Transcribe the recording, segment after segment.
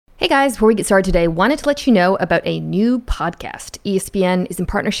Guys, before we get started today, wanted to let you know about a new podcast. ESPN is in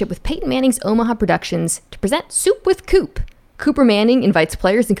partnership with Peyton Manning's Omaha Productions to present Soup with Coop. Cooper Manning invites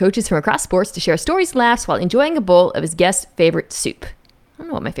players and coaches from across sports to share stories and laughs while enjoying a bowl of his guest's favorite soup. I don't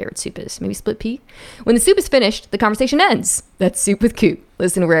know what my favorite soup is. Maybe split pea? When the soup is finished, the conversation ends. That's Soup with Coop.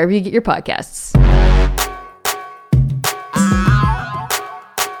 Listen wherever you get your podcasts.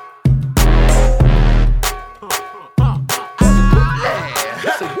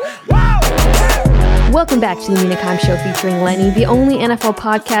 Welcome back to the Mina Kimes Show featuring Lenny, the only NFL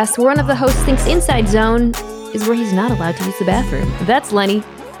podcast where one of the hosts thinks Inside Zone is where he's not allowed to use the bathroom. That's Lenny.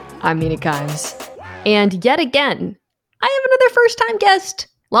 I'm Mina Kimes. And yet again, I have another first-time guest.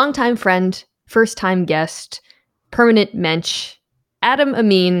 Longtime friend, first-time guest, permanent mensch, Adam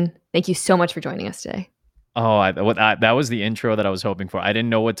Amin. Thank you so much for joining us today. Oh, that was the intro that I was hoping for. I didn't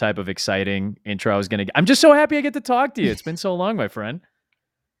know what type of exciting intro I was going to get. I'm just so happy I get to talk to you. It's been so long, my friend.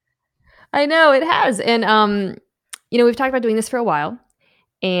 I know it has. And, we've talked about doing this for a while,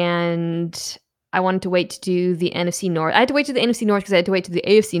 and I wanted to wait to do the NFC North. I had to wait to the NFC North because I had to wait to the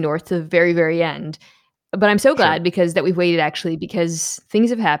AFC North to the very, very end. But I'm so glad that we've waited, actually, because things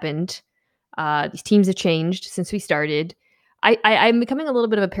have happened. These teams have changed since we started. I'm becoming a little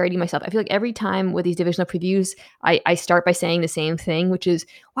bit of a parody myself. I feel like every time with these divisional previews, I start by saying the same thing, which is,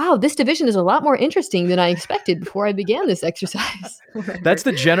 wow, this division is a lot more interesting than I expected before I began this exercise. That's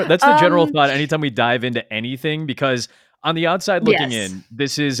the general thought anytime we dive into anything, because on the outside looking in,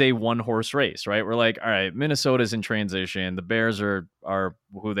 this is a one-horse race, right? We're like, all right, Minnesota's in transition. The Bears are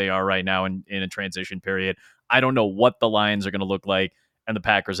who they are right now in a transition period. I don't know what the Lions are going to look like. And the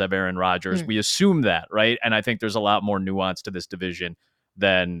Packers have Aaron Rodgers. We assume that, right? And I think there's a lot more nuance to this division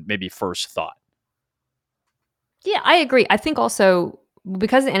than maybe first thought. Yeah, I agree. I think also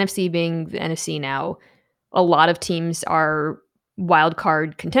because the NFC being the NFC now, a lot of teams are wild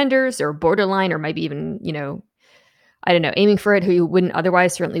card contenders or borderline or maybe even, aiming for it who you wouldn't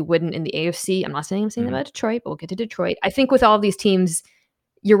otherwise, certainly wouldn't in the AFC. I'm saying that about Detroit, but we'll get to Detroit. I think with all of these teams,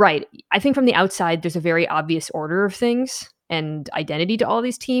 you're right. I think from the outside, there's a very obvious order of things and identity to all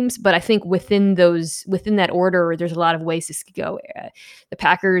these teams. But I think within that order, there's a lot of ways this could go. The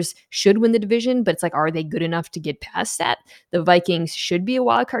Packers should win the division, but it's like, are they good enough to get past that? The Vikings should be a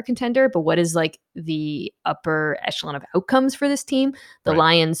wild card contender, but what is like the upper echelon of outcomes for this team? The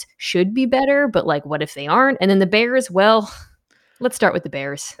Lions should be better, but like, what if they aren't? And then the Bears, well, let's start with the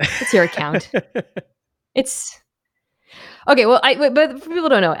Bears. Let's hear a count. It's okay. Well, but for people who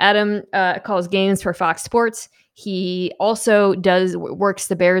don't know, Adam calls games for Fox Sports. He also works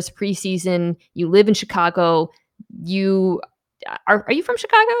the Bears preseason. You live in Chicago. Are you from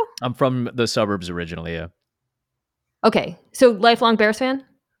Chicago? I'm from the suburbs originally, yeah. Okay. So lifelong Bears fan?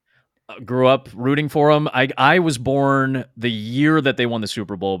 Grew up rooting for them. I was born the year that they won the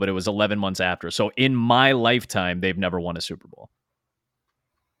Super Bowl, but it was 11 months after. So in my lifetime, they've never won a Super Bowl.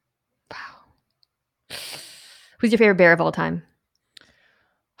 Wow. Who's your favorite Bear of all time?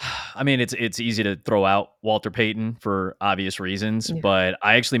 I mean, it's easy to throw out Walter Payton for obvious reasons, but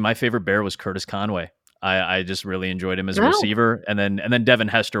my favorite Bear was Curtis Conway. I just really enjoyed him as a receiver, and then Devin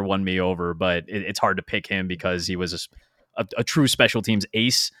Hester won me over, but it's hard to pick him because he was a true special teams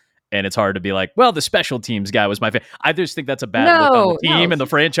ace, and it's hard to be like, well, the special teams guy was my favorite. I just think that's a bad look on the team and the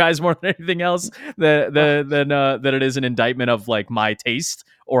franchise more than anything else. That it is an indictment of like my taste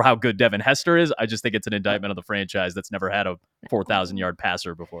or how good Devin Hester is. I just think it's an indictment of the franchise that's never had a 4,000-yard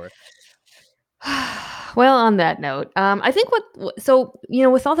passer before. Well, on that note, I think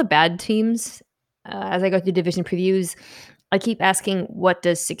with all the bad teams, as I go through division previews, I keep asking, what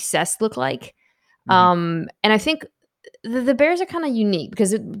does success look like? And I think the Bears are kind of unique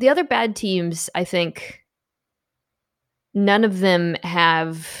because the other bad teams, I think none of them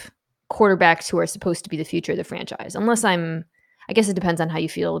have quarterbacks who are supposed to be the future of the franchise, I guess it depends on how you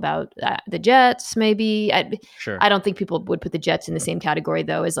feel about the Jets, maybe. I don't think people would put the Jets in the same category,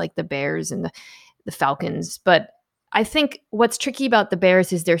 though, as like the Bears and the Falcons. But I think what's tricky about the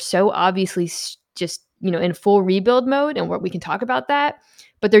Bears is they're so obviously just, in full rebuild mode, and we can talk about that.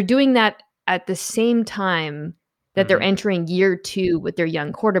 But they're doing that at the same time that they're entering year 2 with their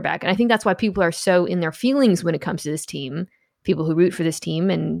young quarterback. And I think that's why people are so in their feelings when it comes to this team, people who root for this team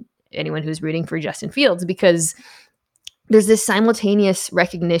and anyone who's rooting for Justin Fields, because there's this simultaneous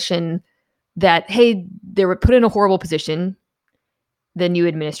recognition that, hey, they were put in a horrible position, the new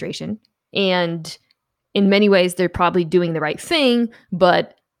administration, and in many ways they're probably doing the right thing,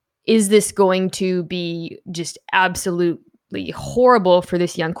 but is this going to be just absolutely horrible for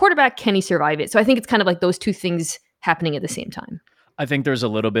this young quarterback? Can he survive it? So I think it's kind of like those two things happening at the same time. I think there's a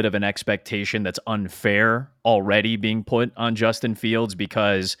little bit of an expectation that's unfair already being put on Justin Fields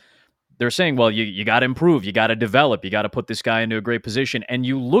because they're saying, well, you got to improve, you got to develop, you got to put this guy into a great position. And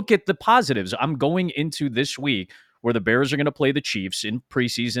you look at the positives. I'm going into this week where the Bears are going to play the Chiefs in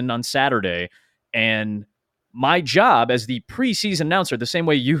preseason on Saturday. And my job as the preseason announcer, the same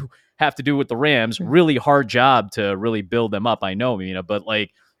way you have to do with the Rams, really hard job to really build them up. I know, but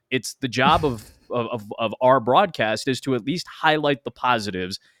like it's the job of our broadcast is to at least highlight the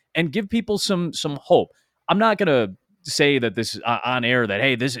positives and give people some hope. I'm not going to say that this on air that,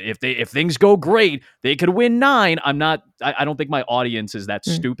 hey, this if things go great, they could win 9. I don't think my audience is that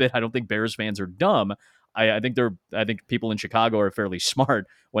stupid. I don't think Bears fans are dumb. I think people in Chicago are fairly smart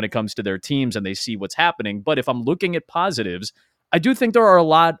when it comes to their teams and they see what's happening. But if I'm looking at positives, I do think there are a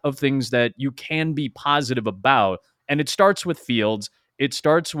lot of things that you can be positive about. And it starts with Fields. It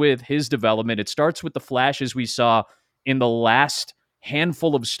starts with his development. It starts with the flashes we saw in the last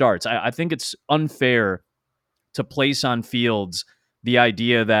handful of starts. I think it's unfair to place on Fields the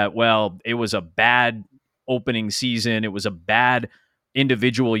idea that, well, it was a bad opening season. It was a bad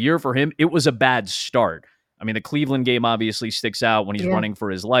individual year for him. It was a bad start. I mean, the Cleveland game obviously sticks out when he's running for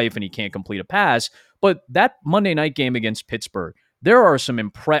his life and he can't complete a pass. But that Monday night game against Pittsburgh, there are some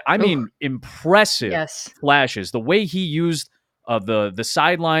impressive flashes. The way he used the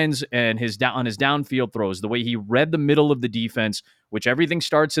sidelines and on his downfield throws, the way he read the middle of the defense, which everything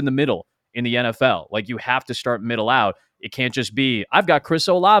starts in the middle in the NFL. Like, you have to start middle out. It can't just be, I've got Chris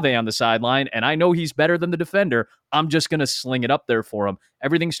Olave on the sideline and I know he's better than the defender. I'm just going to sling it up there for him.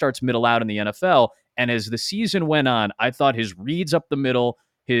 Everything starts middle out in the NFL. And as the season went on, I thought his reads up the middle,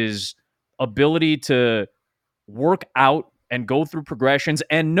 his ability to work out and go through progressions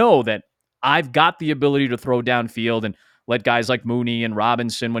and know that I've got the ability to throw downfield and let guys like Mooney and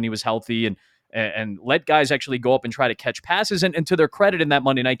Robinson when he was healthy and let guys actually go up and try to catch passes. And to their credit, in that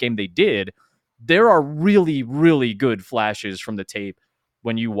Monday night game, they did. There are really, really good flashes from the tape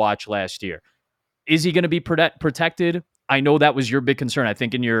when you watch last year. Is he going to be protected? I know that was your big concern. I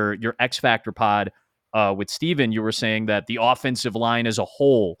think in your X Factor pod with Steven, you were saying that the offensive line as a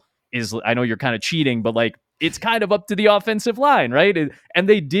whole is, I know you're kind of cheating, but like it's kind of up to the offensive line, right? And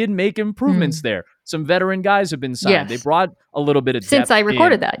they did make improvements there. Some veteran guys have been signed. Yes. They brought a little bit of depth since I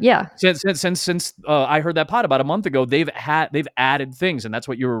recorded that. Yeah. Since I heard that pod about a month ago, they've added things, and that's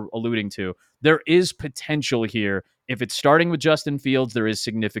what you're alluding to. There is potential here. If it's starting with Justin Fields, there is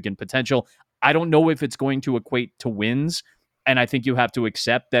significant potential. I don't know if it's going to equate to wins, and I think you have to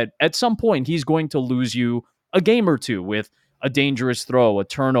accept that at some point he's going to lose you a game or two with a dangerous throw, a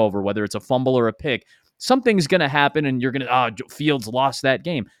turnover, whether it's a fumble or a pick. Something's going to happen, and you're going to, Fields lost that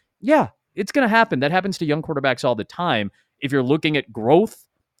game. Yeah, it's going to happen. That happens to young quarterbacks all the time. If you're looking at growth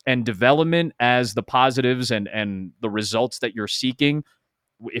and development as the positives and the results that you're seeking,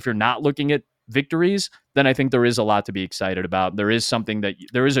 if you're not looking at victories, then I think there is a lot to be excited about. There is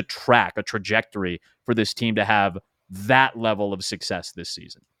there is a trajectory for this team to have that level of success this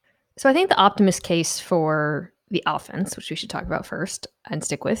season. So I think the optimist case for the offense, which we should talk about first and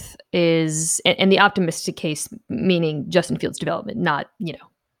stick with, is, and the optimistic case meaning Justin Fields' development, not,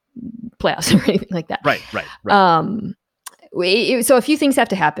 playoffs or anything like that. Right. So a few things have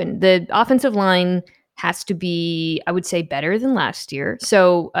to happen. The offensive line has to be, I would say, better than last year.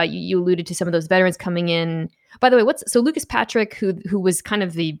 So you alluded to some of those veterans coming in. By the way, so Lucas Patrick, who was kind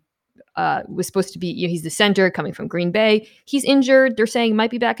of was supposed to be, he's the center coming from Green Bay. He's injured. They're saying he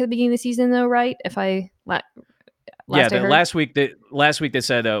might be back at the beginning of the season, though, right? Last week they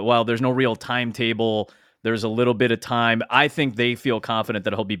said, well, there's no real timetable. There's a little bit of time. I think they feel confident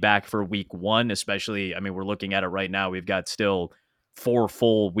that he'll be back for week 1, especially, we're looking at it right now. We've got still 4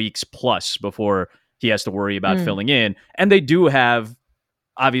 full weeks plus before he has to worry about filling in. And they do have,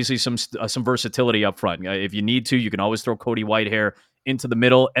 obviously, some versatility up front. If you need to, you can always throw Cody Whitehair into the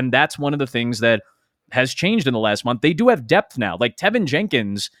middle. And that's one of the things that has changed in the last month. They do have depth now. Like Tevin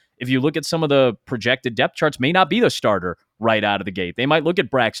Jenkins, if you look at some of the projected depth charts, may not be the starter right out of the gate. They might look at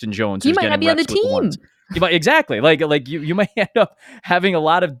Braxton Jones, who's getting reps with the ones. Exactly. Like you might end up having a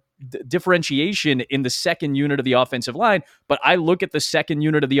lot of differentiation in the second unit of the offensive line. But I look at the second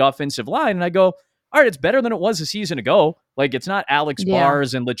unit of the offensive line and I go, all right, it's better than it was a season ago. Like, it's not Alex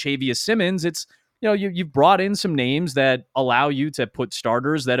Bars and Latavius Simmons. It's, you've brought in some names that allow you to put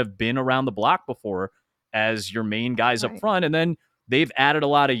starters that have been around the block before as your main guys up front. And then they've added a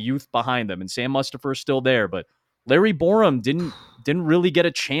lot of youth behind them. And Sam Mustipher's still there. But Larry Borum didn't really get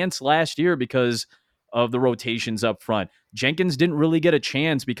a chance last year because of the rotations up front. Jenkins didn't really get a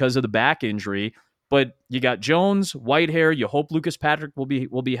chance because of the back injury. But you got Jones, Whitehair. You hope Lucas Patrick will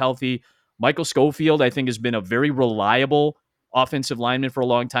be healthy. Michael Schofield, I think, has been a very reliable offensive lineman for a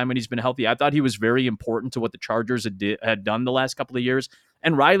long time when he's been healthy. I thought he was very important to what the Chargers had done the last couple of years.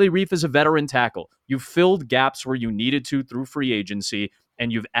 And Riley Reif is a veteran tackle. You filled gaps where you needed to through free agency,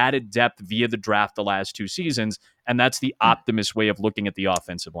 and you've added depth via the draft the last 2 seasons. And that's the optimist way of looking at the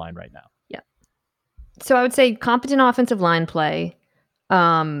offensive line right now. Yeah. So I would say competent offensive line play.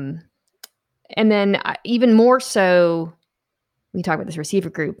 And then even more so, we talk about this receiver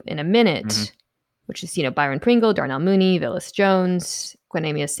group in a minute, which is, Byron Pringle, Darnell Mooney, Velus Jones,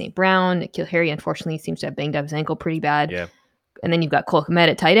 Quinamius St. Brown. N'Keal Harry, unfortunately, seems to have banged up his ankle pretty bad. Yeah. And then you've got Cole Kmet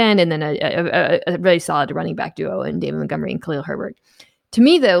at tight end, and then a really solid running back duo in David Montgomery and Khalil Herbert. To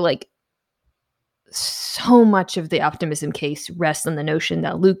me, though, so much of the optimism case rests on the notion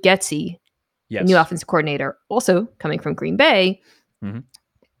that Luke Getsy, the new offensive coordinator, also coming from Green Bay,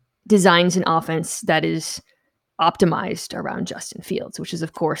 designs an offense that is optimized around Justin Fields, which is,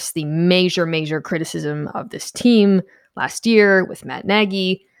 of course, the major criticism of this team last year with Matt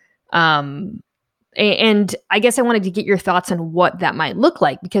Nagy. And I guess I wanted to get your thoughts on what that might look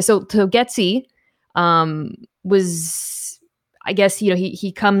like, because so Getsy was, I guess,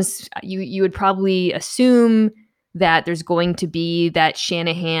 he comes, you would probably assume that there's going to be that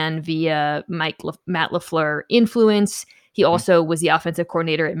Shanahan via Matt LaFleur influence. He also was the offensive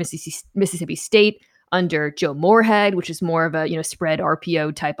coordinator at Mississippi State under Joe Moorhead, which is more of a spread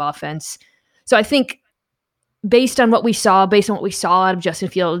RPO type offense. So I think based on what we saw out of Justin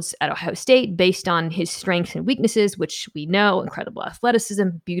Fields at Ohio State, based on his strengths and weaknesses, which we know, incredible athleticism,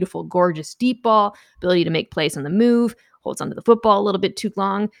 beautiful, gorgeous deep ball, ability to make plays on the move, holds onto the football a little bit too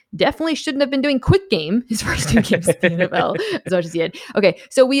long, definitely shouldn't have been doing quick game his first 2 games in the NFL as much as he had. Okay,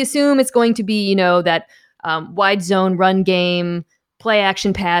 so we assume it's going to be, that wide zone run game, play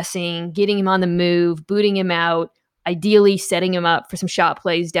action passing, getting him on the move, booting him out, ideally setting him up for some shot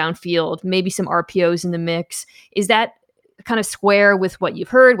plays downfield, maybe some RPOs in the mix. Is that kind of square with what you've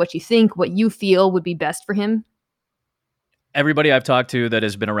heard, what you think, what you feel would be best for him? Everybody I've talked to that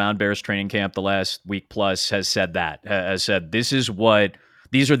has been around Bears training camp the last week plus has said these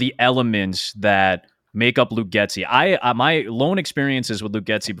are the elements that make up Luke Getsy. My lone experiences with Luke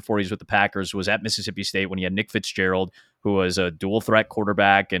Getsy before he's with the Packers was at Mississippi State when he had Nick Fitzgerald, who was a dual threat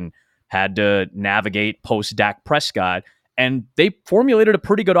quarterback and had to navigate post Dak Prescott. And they formulated a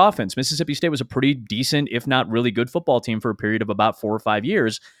pretty good offense. Mississippi State was a pretty decent, if not really good football team for a period of about 4 or 5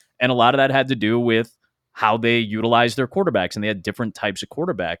 years. And a lot of that had to do with how they utilized their quarterbacks, and they had different types of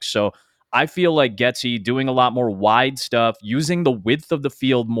quarterbacks. So I feel like Getsy doing a lot more wide stuff, using the width of the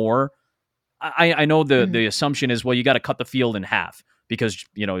field more. I know the assumption is, well, you got to cut the field in half because,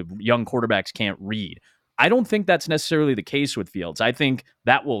 young quarterbacks can't read. I don't think that's necessarily the case with Fields. I think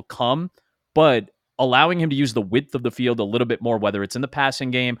that will come, but allowing him to use the width of the field a little bit more, whether it's in the passing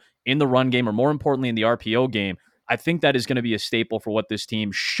game, in the run game, or more importantly, in the RPO game, I think that is going to be a staple for what this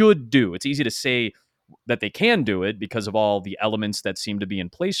team should do. It's easy to say that they can do it because of all the elements that seem to be in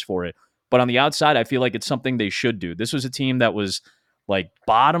place for it. But on the outside, I feel like it's something they should do. This was a team that was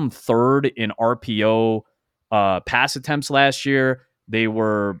bottom third in RPO pass attempts last year. They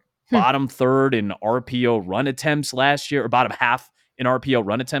were bottom third in RPO run attempts last year, or bottom half in RPO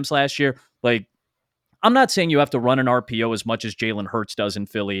run attempts last year. I'm not saying you have to run an RPO as much as Jalen Hurts does in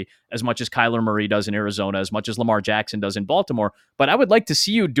Philly, as much as Kyler Murray does in Arizona, as much as Lamar Jackson does in Baltimore, but I would like to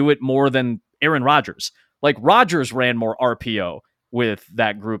see you do it more than Aaron Rodgers. Rodgers ran more RPO with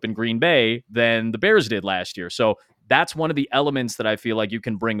that group in Green Bay than the Bears did last year. So that's one of the elements that I feel like you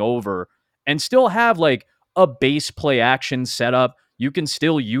can bring over and still have a base play action setup. You can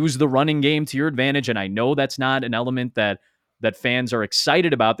still use the running game to your advantage. And I know that's not an element that fans are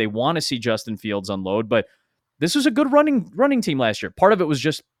excited about. They want to see Justin Fields unload, but this was a good running team last year. Part of it was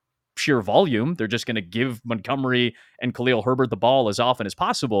just sheer volume. They're just going to give Montgomery and Khalil Herbert the ball as often as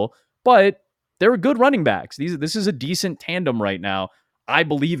possible, but they're good running backs. This is a decent tandem right now. I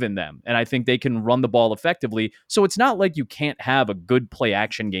believe in them, and I think they can run the ball effectively. So it's not like you can't have a good play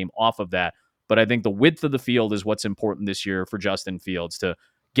action game off of that, but I think the width of the field is what's important this year for Justin Fields, to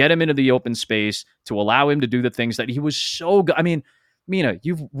get him into the open space, to allow him to do the things that he was so good. I mean, Mina,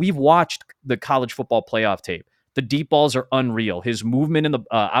 we've watched the college football playoff tape. The deep balls are unreal. His movement in the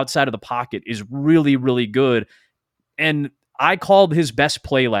outside of the pocket is really, really good. And I called his best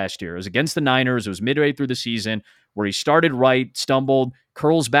play last year. It was against the Niners. It was midway through the season where he started right, stumbled,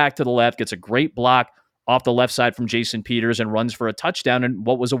 curls back to the left, gets a great block off the left side from Jason Peters and runs for a touchdown in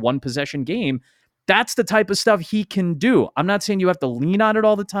what was a one-possession game. That's the type of stuff he can do. I'm not saying you have to lean on it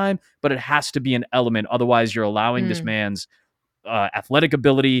all the time, but it has to be an element. Otherwise, you're allowing this man's athletic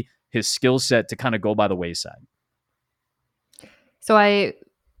ability, his skill set to kind of go by the wayside. So I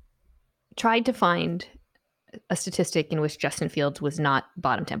tried to find a statistic in which Justin Fields was not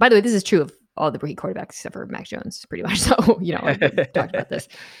bottom 10. By the way, this is true of all the rookie quarterbacks except for Mac Jones, pretty much. So, I've talked about this.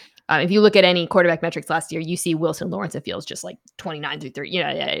 If you look at any quarterback metrics last year, you see Wilson, Lawrence, and Fields just like 29 through 30.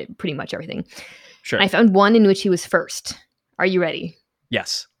 Yeah, pretty much everything. Sure. And I found one in which he was first. Are you ready?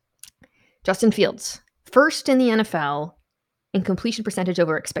 Yes. Justin Fields, first in the NFL in completion percentage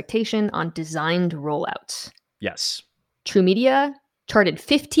over expectation on designed rollouts. Yes. True Media charted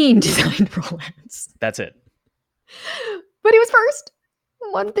 15 designed rollouts. That's it. But he was first.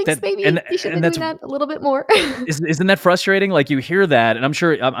 One thinks maybe he should have been doing that a little bit more. Isn't that frustrating? Like, you hear that, and I'm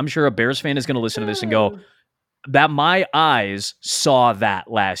sure a Bears fan is going to listen to this and go, that my eyes saw that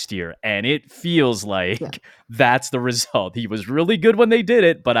last year, and it feels like that's the result. He was really good when they did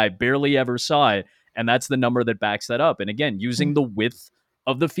it, but I barely ever saw it, and that's the number that backs that up. And again, using the width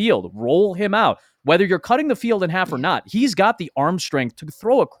of the field, roll him out. Whether you're cutting the field in half or not, he's got the arm strength to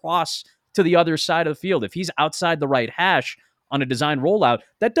throw across to the other side of the field. If he's outside the right hash on a design rollout,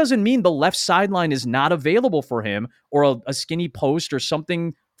 that doesn't mean the left sideline is not available for him, or a skinny post or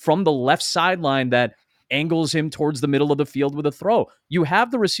something from the left sideline that angles him towards the middle of the field with a throw. You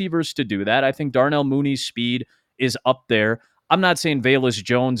have the receivers to do that. I think Darnell Mooney's speed is up there. I'm not saying Velus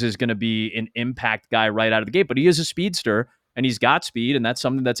Jones is going to be an impact guy right out of the gate, but he is a speedster and he's got speed, and that's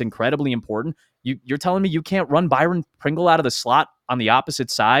something that's incredibly important. You're telling me you can't run Byron Pringle out of the slot on the opposite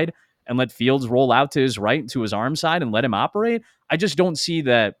side and let Fields roll out to his right, to his arm side, and let him operate? I just don't see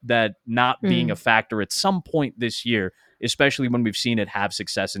that not being a factor at some point this year, especially when we've seen it have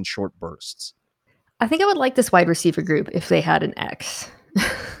success in short bursts. I think I would like this wide receiver group if they had an X.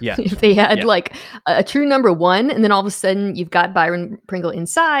 Yeah. If they had like a true number one, and then all of a sudden you've got Byron Pringle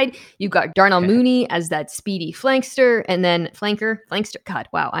inside, you've got Darnell Mooney as that speedy flankster, and then flankster. God,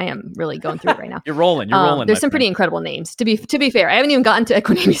 wow, I am really going through it right now. You're rolling. There's some pretty incredible names. To be fair, I haven't even gotten to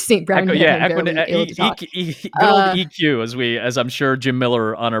Equanimeous St. Brown. Good old EQ, as I'm sure Jim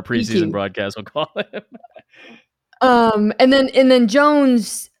Miller on our preseason broadcast will call him. And then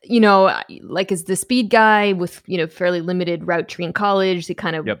Jones, like, is the speed guy with, fairly limited route tree in college. It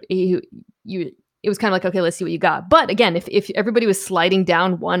kind of, it was kind of like, okay, let's see what you got. But again, if everybody was sliding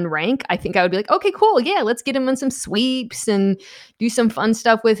down one rank, I think I would be like, okay, cool. Yeah, let's get him on some sweeps and do some fun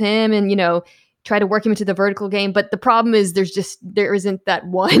stuff with him and, try to work him into the vertical game. But the problem is there isn't that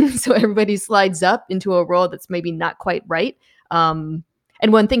one. So everybody slides up into a role that's maybe not quite right.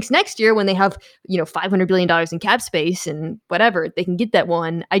 And one thinks next year, when they have, $500 billion in cap space and whatever, they can get that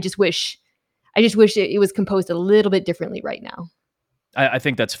one. I just wish it was composed a little bit differently right now. I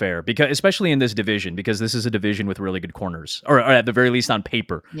think that's fair, because especially in this division, because this is a division with really good corners, or at the very least on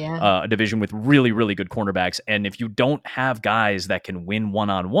paper, a division with really, really good cornerbacks. And if you don't have guys that can win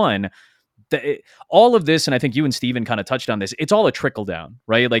one-on-one, all of this, and I think you and Steven kind of touched on this, it's all a trickle down,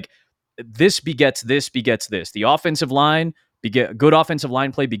 right? Like, this begets this. The offensive line, good offensive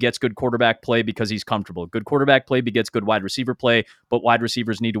line play begets good quarterback play because he's comfortable. Good quarterback play begets good wide receiver play, but wide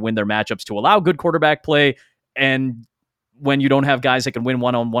receivers need to win their matchups to allow good quarterback play. And when you don't have guys that can win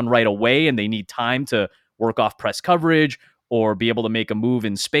one-on-one right away, and they need time to work off press coverage or be able to make a move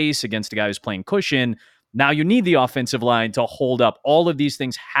in space against a guy who's playing cushion, now you need the offensive line to hold up. All of these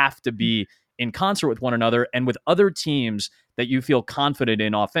things have to be in concert with one another and with other teams that you feel confident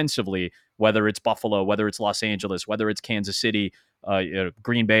in offensively, whether it's Buffalo, whether it's Los Angeles, whether it's Kansas City.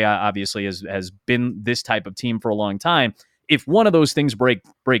 Green Bay obviously has been this type of team for a long time. If one of those things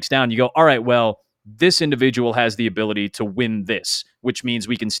breaks down, you go, all right, well, this individual has the ability to win this, which means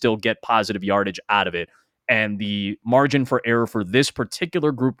we can still get positive yardage out of it. And the margin for error for this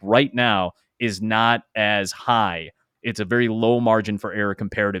particular group right now is not as high. It's a very low margin for error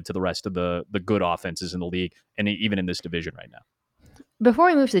comparative to the rest of the good offenses in the league, and even in this division right now. Before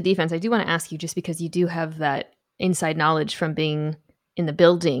we move to the defense, I do want to ask you, just because you do have that inside knowledge from being in the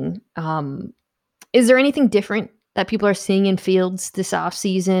building, is there anything different that people are seeing in Fields this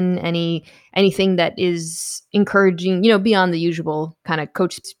offseason? Anything that is encouraging, beyond the usual kind of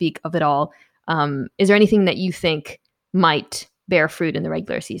coach speak of it all? Is there anything that you think might bear fruit in the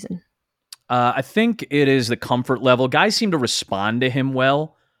regular season? I think it is the comfort level. Guys seem to respond to him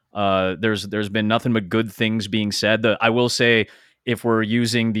well. There's been nothing but good things being said. I will say, if we're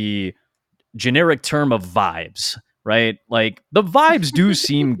using the generic term of vibes, right? Like, the vibes do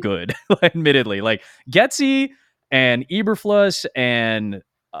seem good, admittedly. Like, Getsy and Eberflus and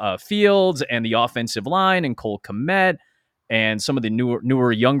Fields and the offensive line and Cole Kmet and some of the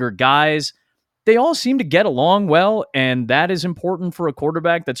newer, younger guys, they all seem to get along well, and that is important for a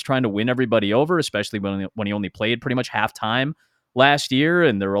quarterback that's trying to win everybody over, especially when he only played pretty much half-time last year,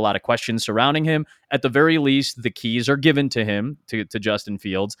 and there were a lot of questions surrounding him. At the very least, the keys are given to him, to Justin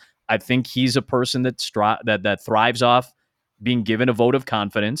Fields. I think he's a person that thrives off being given a vote of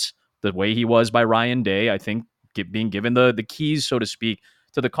confidence, the way he was by Ryan Day, I think being given the keys, so to speak,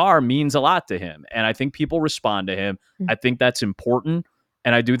 to the car means a lot to him. And I think people respond to him. I think that's important.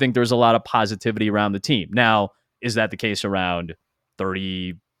 And I do think there's a lot of positivity around the team. Now, is that the case around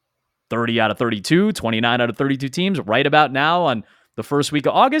 30 out of 32, 29 out of 32 teams right about now on the first week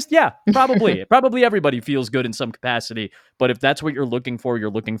of August? Yeah, probably. Probably everybody feels good in some capacity. But if that's what you're looking for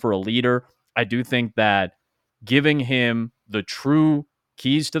a leader. I do think that giving him the true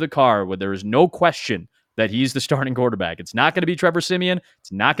keys to the car where there is no question that he's the starting quarterback. It's not going to be Trevor Siemian.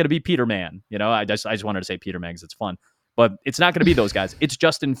 It's not going to be Peterman. I just wanted to say Peterman because it's fun. But it's not going to be those guys. It's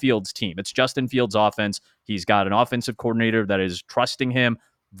Justin Fields' team. It's Justin Fields' offense. He's got an offensive coordinator that is trusting him.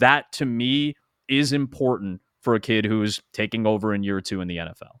 That, to me, is important for a kid who's taking over in year 2 in the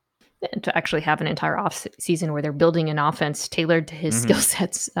NFL. And to actually have an entire off season where they're building an offense tailored to his skill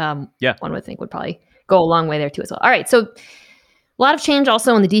sets, one would think would probably go a long way there too as well. All right, so a lot of change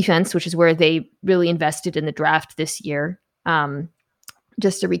also on the defense, which is where they really invested in the draft this year.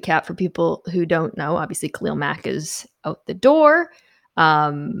 Just to recap for people who don't know, obviously Khalil Mack is out the door.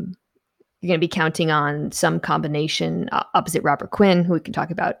 You're going to be counting on some combination opposite Robert Quinn, who we can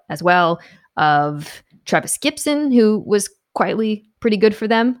talk about as well, of Travis Gibson, who was quietly pretty good for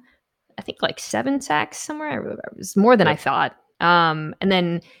them. I think like 7 sacks somewhere. It was more than I thought. And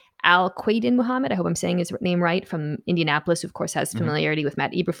then Al Quaidin Muhammad, I hope I'm saying his name right, from Indianapolis, who of course has familiarity with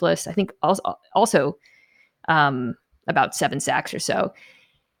Matt Eberflus. I think also about 7 sacks or so.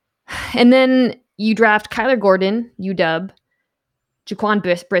 And then you draft Kyler Gordon, UW, Jaquan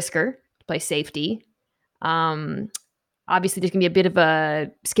Brisker to play safety. Obviously, there's going to be a bit of a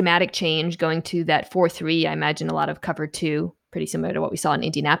schematic change going to that 4-3. I imagine a lot of cover 2, pretty similar to what we saw in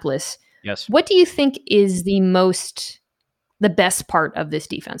Indianapolis. Yes. What do you think is the best part of this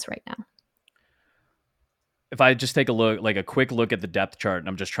defense right now? If I just take a quick look at the depth chart, and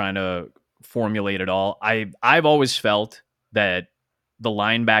I'm just trying to formulate it all, I've always felt that the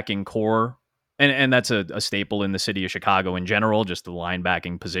linebacking core, and that's a staple in the city of Chicago in general, just the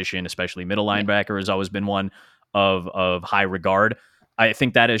linebacking position, especially middle linebacker, has always been one of high regard. I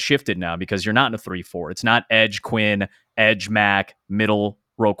think that has shifted now because you're not in a 3-4. It's not edge Quinn, edge Mack, middle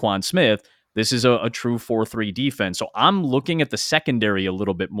Roquan Smith. This is a true 4-3 defense. So I'm looking at the secondary a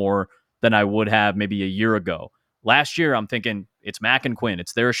little bit more than I would have maybe a year ago. Last year, I'm thinking it's Mack and Quinn.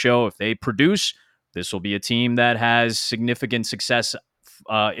 It's their show. If they produce, this will be a team that has significant success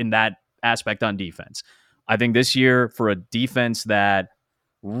in that aspect on defense. I think this year, for a defense that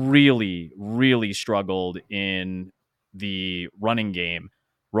really, really struggled in the running game,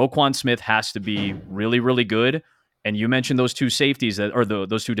 Roquan Smith has to be really, really good. And you mentioned those 2 safeties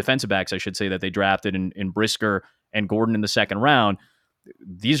those 2 defensive backs, I should say, that they drafted in Brisker and Gordon in the second round.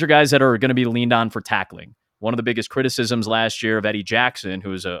 These are guys that are going to be leaned on for tackling. One of the biggest criticisms last year of Eddie Jackson,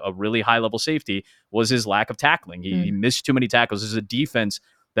 who is a really high-level safety, was his lack of tackling. He missed too many tackles. This is a defense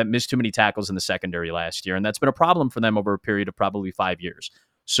that missed too many tackles in the secondary last year, and that's been a problem for them over a period of probably 5 years.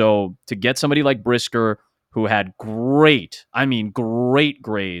 So to get somebody like Brisker, who had great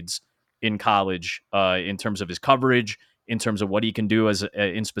grades in college in terms of his coverage, in terms of what he can do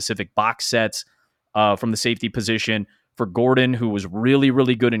in specific box sets from the safety position, for Gordon, who was really,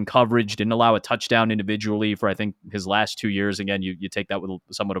 really good in coverage, didn't allow a touchdown individually for, I think, his last 2 years. Again, you take that with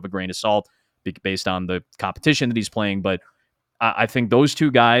somewhat of a grain of salt based on the competition that he's playing. But I think those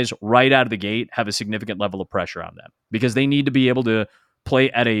 2 guys right out of the gate have a significant level of pressure on them because they need to be able to play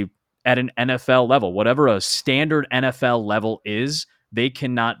at an NFL level. Whatever a standard NFL level is, they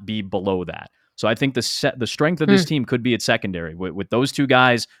cannot be below that. So I think the strength of this team could be at secondary with those 2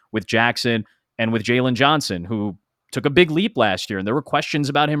 guys, with Jackson and with Jalen Johnson, who took a big leap last year. And there were questions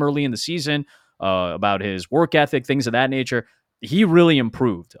about him early in the season, about his work ethic, things of that nature. He really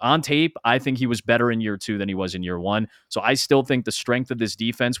improved. On tape, I think he was better in year 2 than he was in year 1. So I still think the strength of this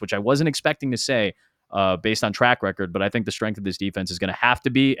defense, which I wasn't expecting to say based on track record, but I think the strength of this defense is going to have to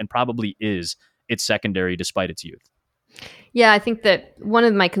be, and probably is, its secondary despite its youth. Yeah, I think that one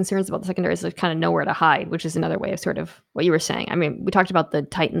of my concerns about the secondary is there's kind of nowhere to hide, which is another way of sort of what you were saying. I mean, we talked about the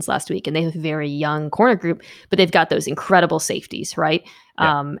Titans last week, and they have a very young corner group, but they've got those incredible safeties, right?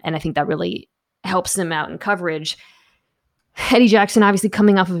 Yeah. And I think that really helps them out in coverage. Eddie Jackson, obviously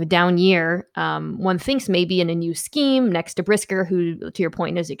coming off of a down year, one thinks maybe in a new scheme next to Brisker, who, to your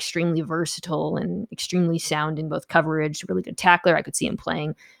point, is extremely versatile and extremely sound in both coverage, really good tackler. I could see him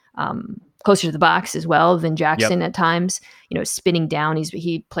playing closer to the box as well than Jackson at times, spinning down.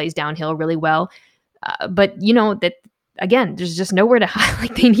 He plays downhill really well. But that again, there's just nowhere to hide.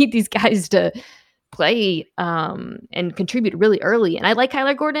 Like, they need these guys to play and contribute really early. And I like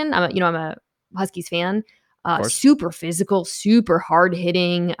Kyler Gordon. I'm a Huskies fan. Of course. Super physical, super hard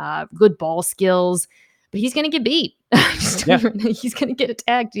hitting, good ball skills, but he's going to get beat. He's going to get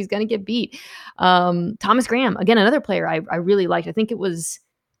attacked. He's going to get beat. Thomas Graham, again, another player I really liked. I think it was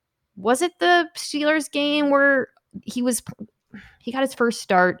it the Steelers game where he got his first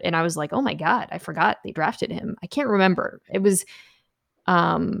start and I was like, oh my God, I forgot they drafted him. I can't remember. It was,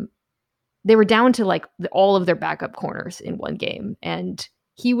 they were down to like all of their backup corners in one game and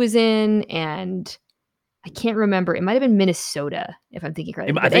he was in, and I can't remember. It might have been Minnesota, if I'm thinking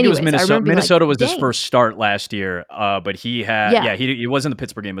correctly. I think it was Minnesota. Minnesota was his first start last year, but he had, he wasn't the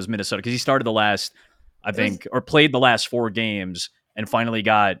Pittsburgh game. It was Minnesota because he started the last, or played the last 4 games and finally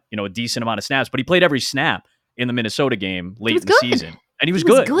got, a decent amount of snaps. But he played every snap in the Minnesota game late in the season, and he was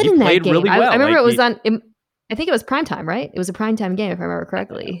good. He played really well. I remember it was on. I think it was primetime, right? It was a primetime game, if I remember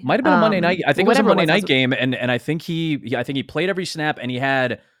correctly. Might have been a Monday night. I think it was a Monday night game, and I think he played every snap, and he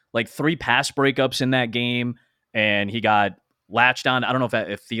had like 3 pass breakups in that game, and he got latched on. I don't know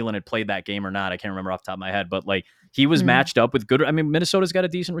if Thielen had played that game or not. I can't remember off the top of my head, but like he was matched up with good. I mean, Minnesota's got a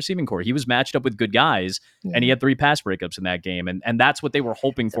decent receiving core. He was matched up with good guys, and he had 3 pass breakups in that game, and that's what they were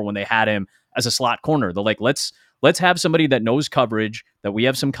hoping for when they had him as a slot corner. They're like, let's have somebody that knows coverage, that we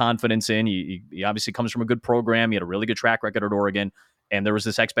have some confidence in. He obviously comes from a good program. He had a really good track record at Oregon, and there was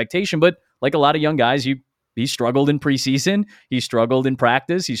this expectation. But like a lot of young guys, he struggled in preseason. He struggled in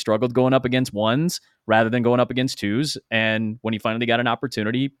practice. He struggled going up against ones rather than going up against twos. And when he finally got an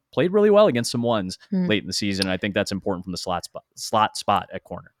opportunity, played really well against some ones late in the season. And I think that's important from the slot spot at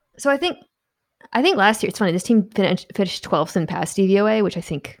corner. So I think last year, it's funny, this team finished 12th in pass DVOA, which I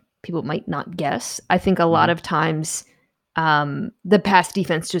think people might not guess. I think a lot of times the pass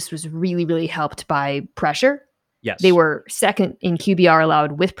defense just was really, really helped by pressure. Yes. They were second in QBR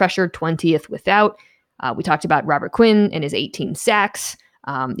allowed with pressure, 20th without. We talked about Robert Quinn and his 18 sacks.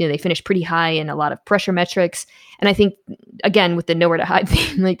 They finished pretty high in a lot of pressure metrics. And I think, again, with the nowhere to hide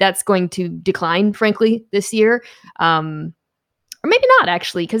thing, like that's going to decline, frankly, this year. Or maybe not,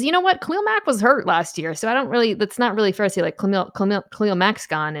 actually, because you know what? Khalil Mack was hurt last year. So that's not really fair to say like Khalil Mack's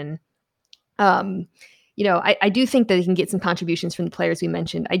gone. And, I do think that he can get some contributions from the players we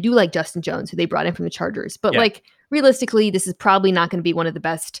mentioned. I do like Justin Jones, who they brought in from the Chargers. But like realistically, this is probably not going to be one of the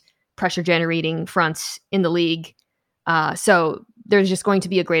best pressure generating fronts in the league. So there's just going to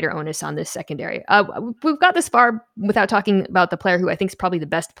be a greater onus on this secondary. We've got this far without talking about the player who I think is probably the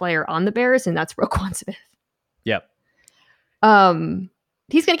best player on the Bears, and that's Roquan Smith. Yep.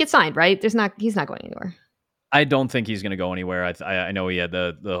 He's going to get signed, right? He's not going anywhere. I don't think he's going to go anywhere. I know he had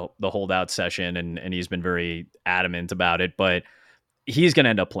the holdout session and he's been very adamant about it, but he's going to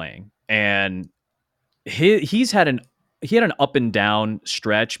end up playing. And he had an up and down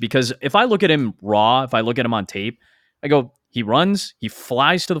stretch, because if I look at him raw, if I look at him on tape, I go, he runs, he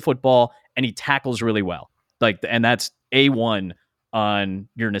flies to the football, and he tackles really well. And that's A1 on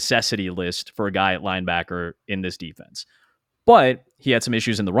your necessity list for a guy at linebacker in this defense. But he had some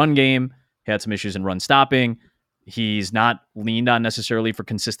issues in the run game. He had some issues in run stopping. He's not leaned on necessarily for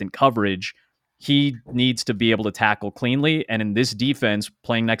consistent coverage. He needs to be able to tackle cleanly. And in this defense,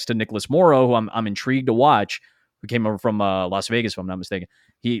 playing next to Nicholas Morrow, who I'm intrigued to watch, who came over from Las Vegas, if I'm not mistaken.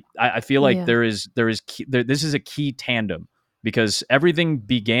 I feel like this is a key tandem, because everything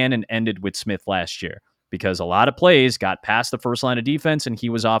began and ended with Smith last year, because a lot of plays got past the first line of defense and he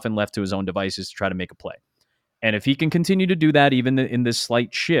was often left to his own devices to try to make a play. And if he can continue to do that, even in this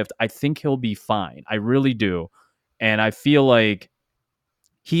slight shift, I think he'll be fine. I really do. And I feel like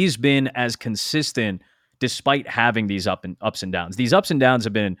he's been as consistent despite having these ups and downs. These ups and downs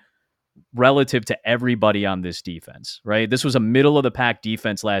have been relative to everybody on this defense, right? This was a middle of the pack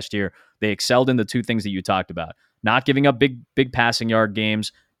defense last year. They excelled in the 2 things that you talked about, not giving up big passing yard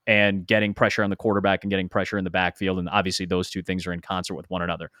games and getting pressure on the quarterback and getting pressure in the backfield. And obviously those 2 things are in concert with one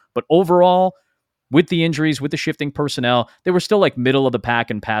another. But overall, with the injuries, with the shifting personnel, they were still like middle of the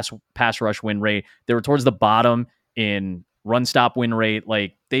pack in pass rush win rate. They were towards the bottom in run stop win rate.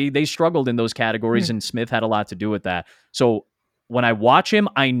 Like they struggled in those categories, and Smith had a lot to do with that. So when I watch him,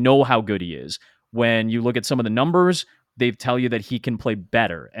 I know how good he is. When you look at some of the numbers, they tell you that he can play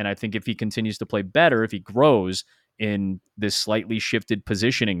better. And I think if he continues to play better, if he grows in this slightly shifted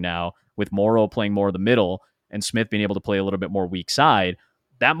positioning now, with Morrow playing more of the middle and Smith being able to play a little bit more weak side,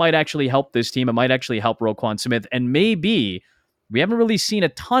 that might actually help this team. It might actually help Roquan Smith. And maybe, we haven't really seen a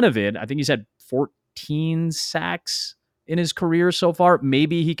ton of it. I think he's had 14 sacks in his career so far.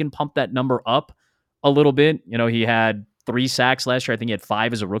 Maybe he can pump that number up a little bit. He had 3 sacks last year. I think he had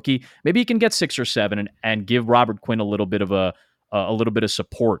 5 as a rookie. Maybe he can get 6 or 7 and give Robert Quinn a little bit of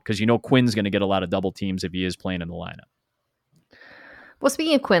support, because Quinn's going to get a lot of double teams if he is playing in the lineup. Well,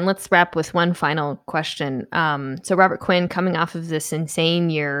 speaking of Quinn, let's wrap with one final question. So Robert Quinn, coming off of this insane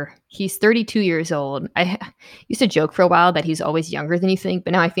year, he's 32 years old. I used to joke for a while that he's always younger than you think,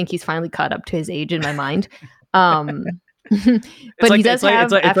 but now I think he's finally caught up to his age in my mind. But he does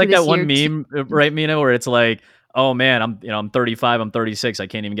have it's after like that this year. one meme, right, Mina, where it's like, oh man, I'm 35, I'm 36, I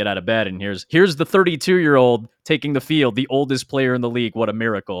can't even get out of bed, and here's the 32-year-old taking the field, the oldest player in the league. What a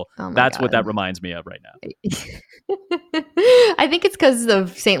miracle! Oh my That's God. what that reminds me of right now. I think it's because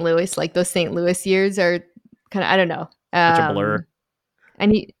of St. Louis. Like those St. Louis years are kind of, I don't know. Such a blur.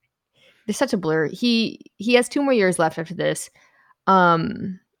 And there's such a blur. He has 2 more years left after this.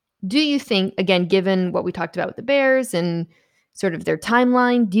 Do you think, again, given what we talked about with the Bears and sort of their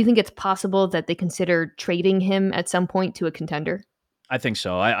timeline, do you think it's possible that they consider trading him at some point to a contender? I think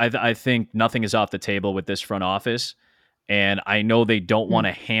so. I think nothing is off the table with this front office. And I know they don't want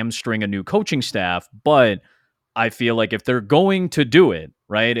to hamstring a new coaching staff, but I feel like if they're going to do it,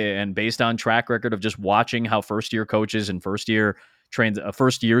 right, and based on track record of just watching how first-year coaches and first years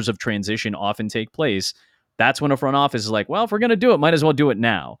of transition often take place, that's when a front office is like, well, if we're going to do it, might as well do it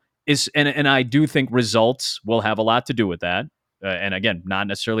now. And I do think results will have a lot to do with that. And again, not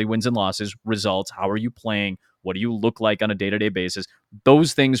necessarily wins and losses, results. How are you playing? What do you look like on a day-to-day basis?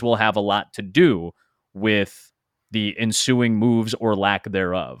 Those things will have a lot to do with the ensuing moves or lack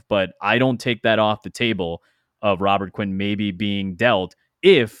thereof. But I don't take that off the table of Robert Quinn maybe being dealt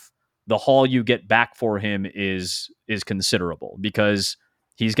if the haul you get back for him is considerable, because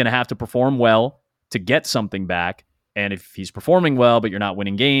he's going to have to perform well to get something back. And if he's performing well, but you're not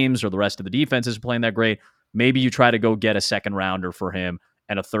winning games or the rest of the defense isn't playing that great, maybe you try to go get a second rounder for him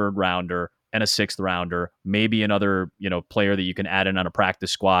and a third rounder and a sixth rounder, maybe another, player that you can add in on a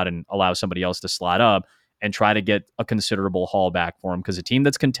practice squad and allow somebody else to slot up and try to get a considerable haul back for him. Because a team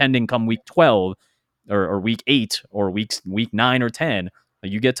that's contending come week 12 or week 8 or week 9 or 10,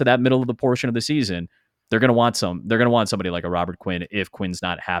 you get to that middle of the portion of the season, they're going to want somebody like a Robert Quinn if Quinn's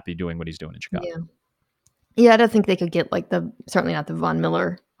not happy doing what he's doing in Chicago. Yeah, I don't think they could get certainly not the Von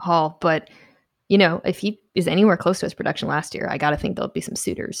Miller haul, but if he is anywhere close to his production last year, I got to think there'll be some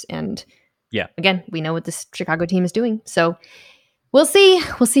suitors. And yeah, again, we know what this Chicago team is doing. So we'll see.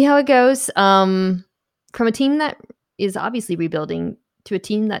 We'll see how it goes. From a team that is obviously rebuilding to a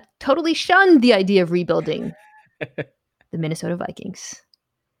team that totally shunned the idea of rebuilding, the Minnesota Vikings.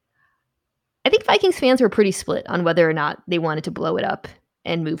 I think Vikings fans were pretty split on whether or not they wanted to blow it up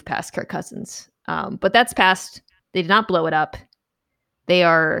and move past Kirk Cousins. But that's past. They did not blow it up.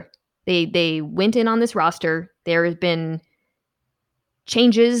 They went in on this roster. There have been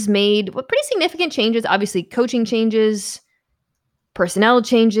changes made, pretty significant changes, obviously coaching changes, personnel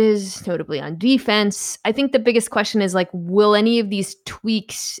changes, notably on defense. I think the biggest question is will any of these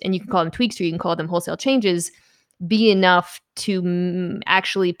tweaks, and you can call them tweaks or you can call them wholesale changes, be enough to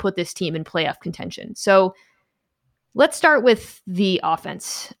actually put this team in playoff contention? So let's start with the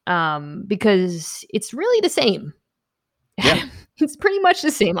offense, because it's really the same. Yeah. It's pretty much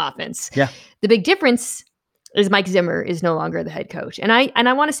the same offense. Yeah. The big difference is Mike Zimmer is no longer the head coach. And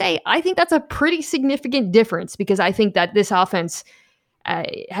I want to say, I think that's a pretty significant difference, because I think that this offense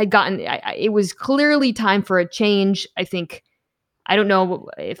it was clearly time for a change. I don't know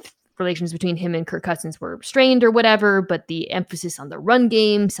if relations between him and Kirk Cousins were strained or whatever, but the emphasis on the run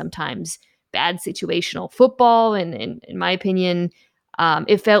game, sometimes bad situational football, and in my opinion,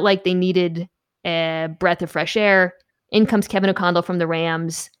 it felt like they needed a breath of fresh air. In comes Kevin O'Connell from the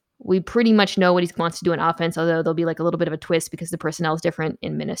Rams. We pretty much know what he wants to do in offense, although there'll be a little bit of a twist because the personnel is different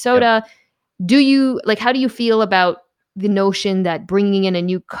in Minnesota. Yep. How do you feel about the notion that bringing in a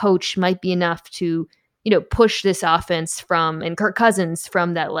new coach might be enough to, push this offense and Kirk Cousins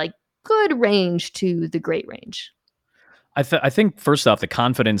from that good range to the great range? I think first off, the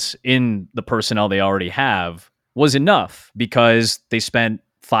confidence in the personnel they already have was enough, because they spent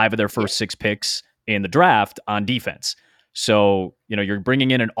 5 of their first 6 picks in the draft on defense. So, you're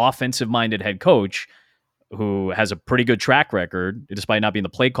bringing in an offensive-minded head coach who has a pretty good track record, despite not being the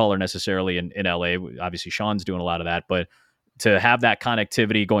play caller necessarily in LA. Obviously, Sean's doing a lot of that, but to have that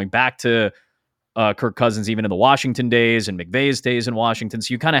connectivity going back to Kirk Cousins, even in the Washington days and McVay's days in Washington.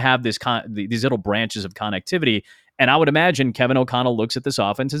 So you kind of have these little branches of connectivity. And I would imagine Kevin O'Connell looks at this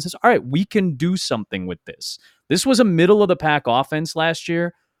offense and says, all right, we can do something with this. This was a middle of the pack offense last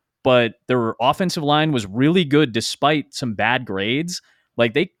year, but their offensive line was really good despite some bad grades.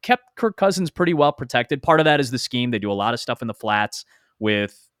 They kept Kirk Cousins pretty well protected. Part of that is the scheme. They do a lot of stuff in the flats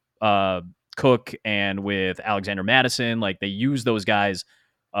with Cook and with Alexander Madison. They use those guys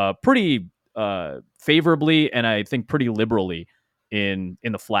pretty favorably, and I think pretty liberally in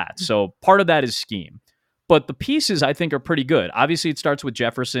the flats. So part of that is scheme. but the pieces I think are pretty good. Obviously, it starts with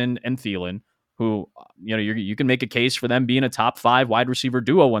Jefferson and Thielen, who, you can make a case for them being a top 5 wide receiver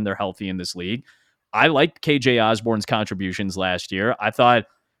duo when they're healthy in this league. I liked KJ Osborne's contributions last year. I thought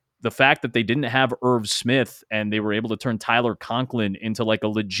the fact that they didn't have Irv Smith and they were able to turn Tyler Conklin into like a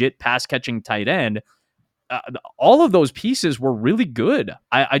legit pass catching tight end, all of those pieces were really good.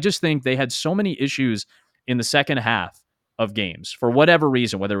 I just think they had so many issues in the second half of games for whatever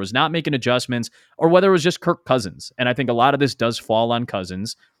reason, whether it was not making adjustments or whether it was just Kirk Cousins. And I think a lot of this does fall on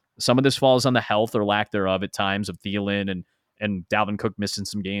Cousins. Some of this falls on the health or lack thereof at times of Thielen and Dalvin Cook missing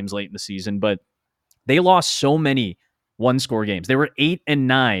some games late in the season. But they lost so many one-score games. They were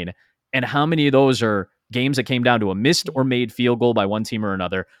 8-9. And how many of those are games that came down to a missed or made field goal by one team or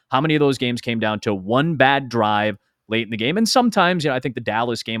another? How many of those games came down to one bad drive late in the game? And sometimes, I think the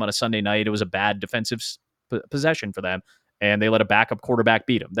Dallas game on a Sunday night, it was a bad defensive possession for them, and they let a backup quarterback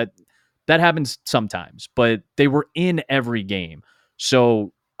beat them. That happens sometimes, but they were in every game.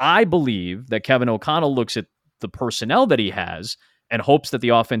 So I believe that Kevin O'Connell looks at the personnel that he has and hopes that the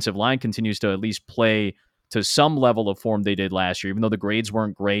offensive line continues to at least play to some level of form they did last year, even though the grades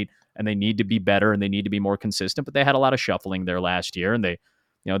weren't great and they need to be better and they need to be more consistent. But they had a lot of shuffling there last year, and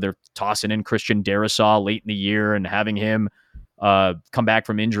they're tossing in Christian Darrisaw late in the year and having him come back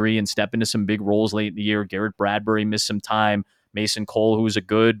from injury and step into some big roles late in the year. Garrett Bradbury missed some time. Mason Cole, who's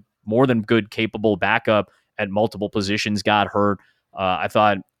a more than good, capable backup at multiple positions, got hurt. I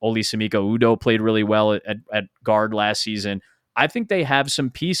thought Olisamika Udoh played really well at guard last season. I think they have some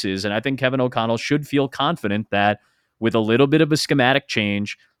pieces, and I think Kevin O'Connell should feel confident that with a little bit of a schematic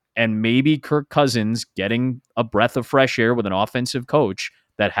change and maybe Kirk Cousins getting a breath of fresh air with an offensive coach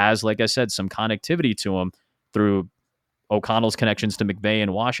that has, like I said, some connectivity to him through O'Connell's connections to McVay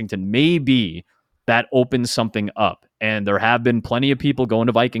in Washington, maybe that opens something up. And there have been plenty of people going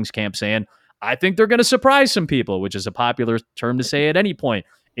to Vikings camp saying, I think they're going to surprise some people, which is a popular term to say at any point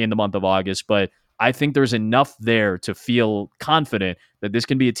in the month of August. But I think there's enough there to feel confident that this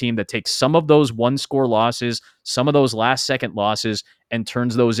can be a team that takes some of those one-score losses, some of those last-second losses, and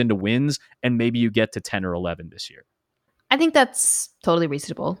turns those into wins, and maybe you get to 10 or 11 this year. I think that's totally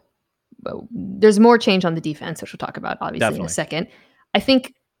reasonable. There's more change on the defense, which we'll talk about, obviously, Definitely. In a second. I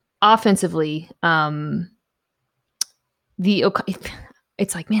think offensively,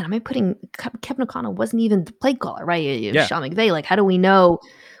 it's like, man, am I putting Kevin O'Connell wasn't even the play caller, right? Yeah. Sean McVay, like, how do we know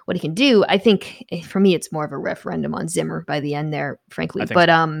what he can do? I think for me, it's more of a referendum on Zimmer by the end there, frankly. But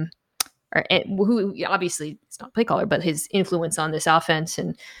who obviously it's not a play caller, but his influence on this offense.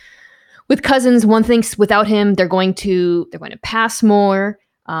 And with Cousins, one thinks without him, they're going to pass more.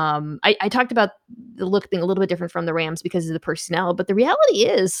 I talked about the look being a little bit different from the Rams because of the personnel, but the reality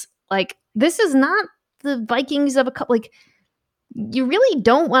is, like, this is not the Vikings of a couple. Like, you really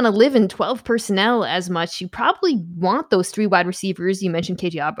don't want to live in 12 personnel as much. You probably want those 3 wide receivers. You mentioned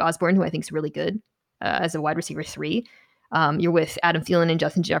KJ Osborne, who I think is really good as a wide receiver 3. You're with Adam Thielen and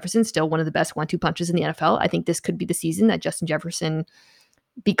Justin Jefferson, still one of the best 1-2 punches in the NFL. I think this could be the season that Justin Jefferson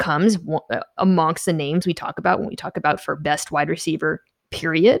becomes amongst the names we talk about when we talk about for best wide receiver,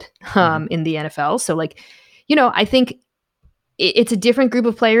 period, in the NFL. So, like, I think it's a different group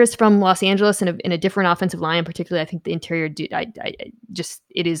of players from Los Angeles and in a different offensive line. Particularly, I think the interior,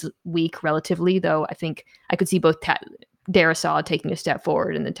 it is weak relatively, though. I think I could see both Darrisaw taking a step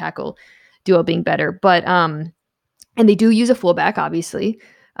forward and the tackle duo being better. But, and they do use a fullback, obviously,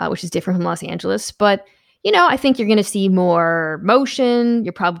 which is different from Los Angeles. But, I think you're going to see more motion.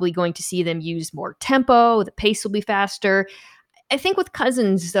 You're probably going to see them use more tempo. The pace will be faster. I think with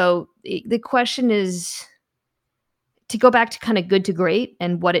Cousins, though, the question is, to go back to kind of good to great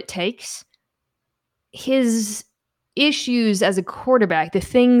and what it takes, his issues as a quarterback, the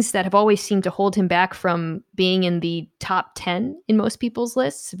things that have always seemed to hold him back from being in the top 10 in most people's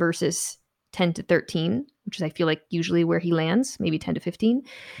lists versus 10 to 13, which is, I feel like, usually where he lands, maybe 10 to 15,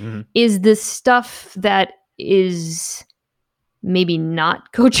 is the stuff that is maybe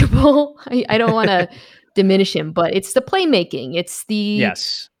not coachable. I don't want to diminish him, but it's the playmaking. It's the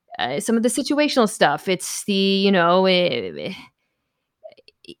some of the situational stuff. It's the,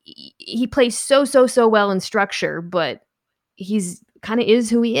 he plays so well in structure, but he's kind of is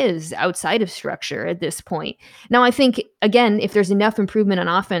who he is outside of structure at this point. Now, I think, again, if there's enough improvement on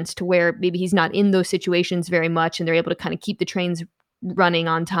offense to where maybe he's not in those situations very much and they're able to kind of keep the trains running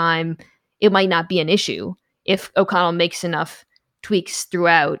on time, it might not be an issue if O'Connell makes enough tweaks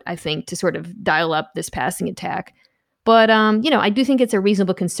throughout, I think, to sort of dial up this passing attack. But, I do think it's a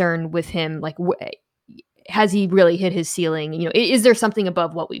reasonable concern with him. Like, has he really hit his ceiling? Is there something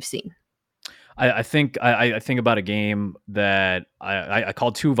above what we've seen? I think about a game that I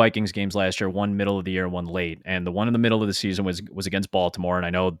called 2 Vikings games last year, one middle of the year, one late. And the one in the middle of the season was against Baltimore. And I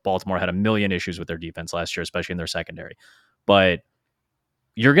know Baltimore had a million issues with their defense last year, especially in their secondary. But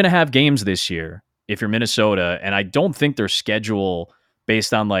you're going to have games this year if you're Minnesota. And I don't think their schedule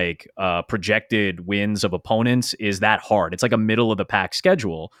based on like projected wins of opponents is that hard. It's like a middle of the pack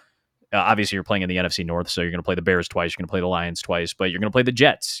schedule. Obviously, you're playing in the NFC North, so you're going to play the Bears twice, you're going to play the Lions twice, but you're going to play the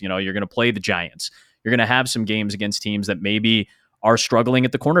Jets. You're going to play the Giants. You're going to have some games against teams that maybe are struggling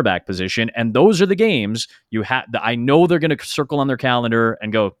at the cornerback position, and those are the games you have. I know they're going to circle on their calendar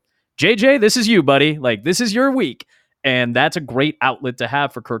and go, JJ, this is you, buddy. Like, this is your week. And that's a great outlet to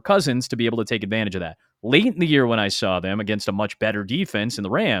have for Kirk Cousins to be able to take advantage of that. Late in the year when I saw them against a much better defense in the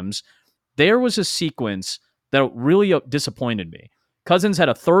Rams, there was a sequence that really disappointed me. Cousins had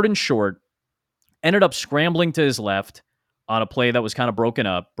a 3rd and short, ended up scrambling to his left on a play that was kind of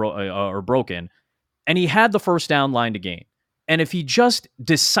broken, and he had the first down line to gain. And if he just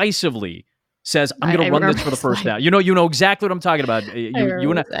decisively says, I'm going to run this for the first down. You know exactly what I'm talking about.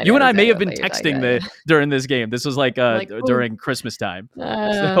 You and I may have been texting during this game. This was like during Christmas time.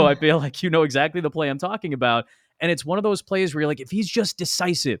 So I feel like you know exactly the play I'm talking about. And it's one of those plays where you're like, if he's just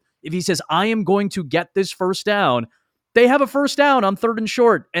decisive, if he says, I am going to get this first down, they have a first down on 3rd and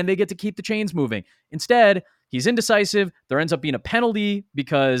short, and they get to keep the chains moving. Instead, he's indecisive. There ends up being a penalty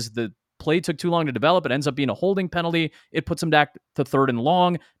because the play took too long to develop. It ends up being a holding penalty. It puts them back to 3rd and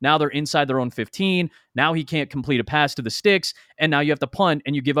long. Now they're inside their own 15. Now he can't complete a pass to the sticks, and now you have to punt,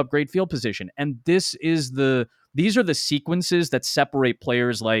 and you give up great field position. And these are the sequences that separate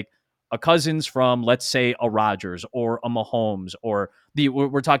players like a Cousins from, let's say, a Rodgers or a Mahomes, or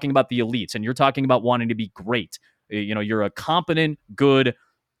we're talking about the elites, and you're talking about wanting to be great. You're a competent, good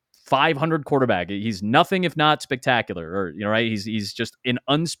 500 quarterback. He's nothing if not spectacular, or right? He's just an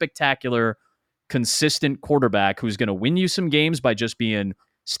unspectacular, consistent quarterback who's going to win you some games by just being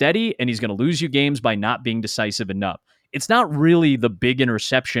steady, and he's going to lose you games by not being decisive enough. It's not really the big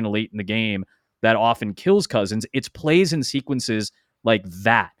interception late in the game that often kills Cousins. It's plays and sequences like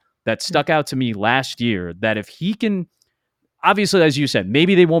that stuck out to me last year, that if he can, obviously, as you said,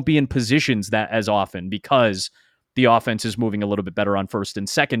 maybe they won't be in positions that as often because the offense is moving a little bit better on 1st and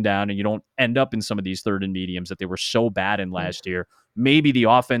 2nd down, and you don't end up in some of these 3rd and mediums that they were so bad in last year. Maybe the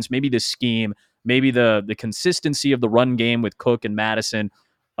offense, maybe the scheme, maybe the consistency of the run game with Cook and Madison,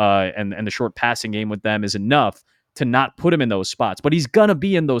 and the short passing game with them is enough to not put him in those spots. But he's gonna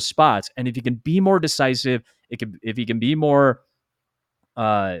be in those spots, and if he can be more decisive, if he can be more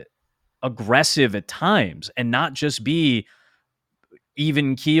aggressive at times, and not just be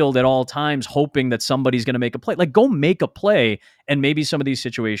even keeled at all times, hoping that somebody's going to make a play. Like, go make a play, and maybe some of these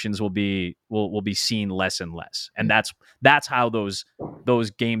situations will be seen less and less. And that's how those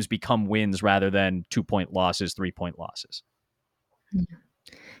games become wins rather than 2-point losses, 3-point losses.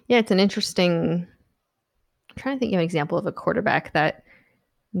 Yeah, it's an interesting. I'm trying to think of an example of a quarterback that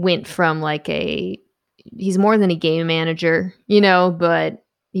went from he's more than a game manager, but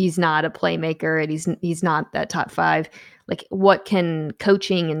he's not a playmaker, and he's not that top 5. Like, what can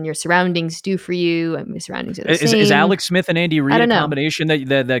coaching and your surroundings do for you? I mean, your surroundings are the same. Is Alex Smith and Andy Reid a combination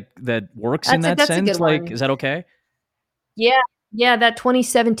that works in that sense? Like, is that okay? Yeah. That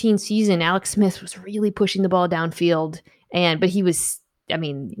 2017 season, Alex Smith was really pushing the ball downfield, but he was, he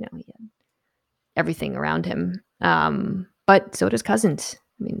had everything around him. But so does Cousins.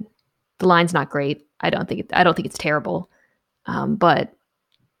 I mean, the line's not great. I don't think it's terrible. But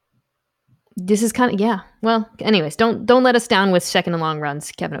this is kind of, well, anyways, don't let us down with 2nd and long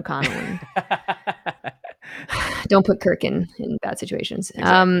runs, Kevin O'Connell. And don't put Kirk in bad situations.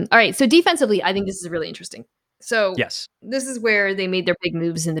 Exactly. All right. So defensively, I think this is really interesting. So yes, this is where they made their big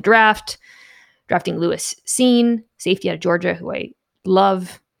moves in the draft, drafting Lewis Seen, safety out of Georgia, who I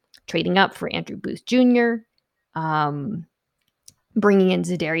love, trading up for Andrew Booth Jr., bringing in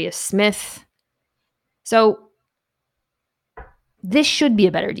Zadarius Smith. So this should be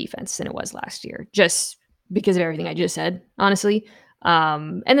a better defense than it was last year, just because of everything I just said, honestly.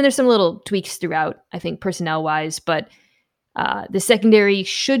 And then there's some little tweaks throughout, I think, personnel-wise, but the secondary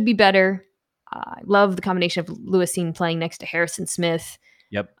should be better. I love the combination of Lewis Seen playing next to Harrison Smith.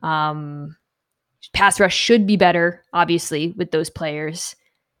 Yep. Pass rush should be better, obviously, with those players.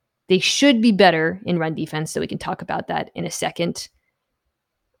 They should be better in run defense, so we can talk about that in a second.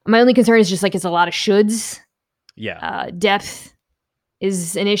 My only concern is just it's a lot of shoulds. Yeah. Depth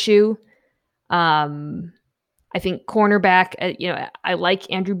is an issue. I think cornerback, I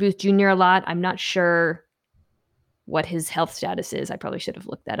like Andrew Booth Jr. a lot. I'm not sure what his health status is. I probably should have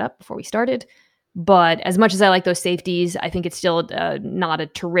looked that up before we started. But as much as I like those safeties, I think it's still not a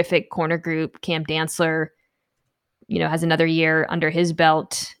terrific corner group. Cam Dantzler, has another year under his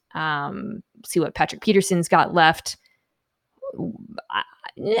belt. See what Patrick Peterson's got left.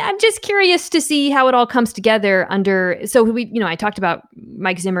 I'm just curious to see how it all comes together so I talked about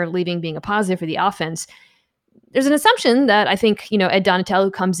Mike Zimmer leaving being a positive for the offense. There's an assumption that I think, Ed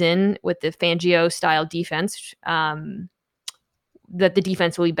Donatello comes in with the Fangio style defense, that the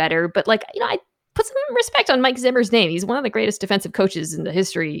defense will be better. But I put some respect on Mike Zimmer's name. He's one of the greatest defensive coaches in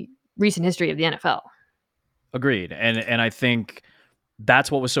the recent history of the NFL. Agreed. And I think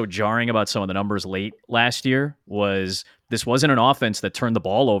that's what was so jarring about some of the numbers late last year was this wasn't an offense that turned the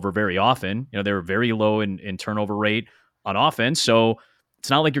ball over very often. They were very low in turnover rate on offense. So it's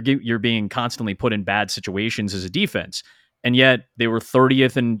not like you're being constantly put in bad situations as a defense. And yet they were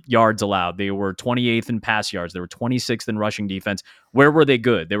 30th in yards allowed. They were 28th in pass yards. They were 26th in rushing defense. Where were they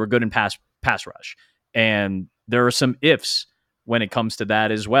good? They were good in pass rush. And there are some ifs when it comes to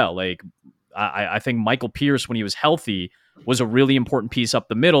that as well. Like I think Michael Pierce, when he was healthy, was a really important piece up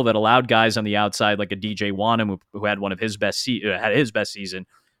the middle that allowed guys on the outside like a DJ Wanham, who had one of his best season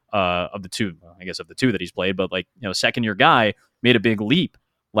of the two that he's played, but second year guy made a big leap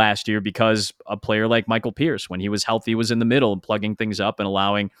last year because a player like Michael Pierce, when he was healthy, was in the middle and plugging things up and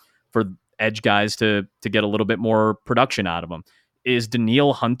allowing for edge guys to get a little bit more production out of them. Is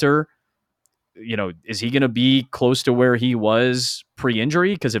Danielle Hunter, is he going to be close to where he was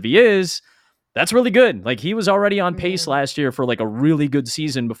pre-injury? Because if he is, that's really good. Like he was already on pace last year for a really good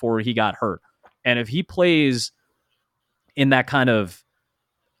season before he got hurt. And if he plays in that kind of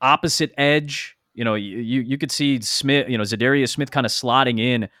opposite edge, you could see Smith, Zadarius Smith kind of slotting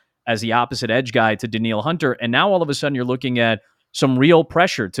in as the opposite edge guy to Danielle Hunter. And now all of a sudden you're looking at some real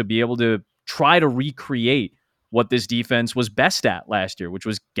pressure to be able to try to recreate what this defense was best at last year, which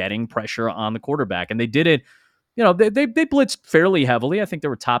was getting pressure on the quarterback. And they did it, they blitzed fairly heavily. I think they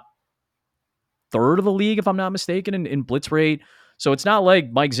were top third of the league, if I'm not mistaken, in blitz rate. So it's not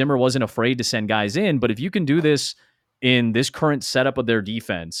like Mike Zimmer wasn't afraid to send guys in, but if you can do this in this current setup of their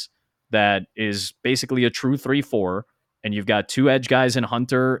defense, that is basically a true 3-4, and you've got two edge guys in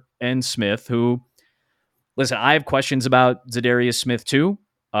Hunter and Smith who, listen, I have questions about Zadarius Smith too,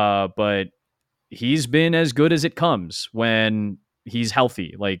 but he's been as good as it comes when he's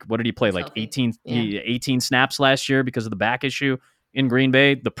healthy. Like, what did he play? 18 snaps last year because of the back issue in Green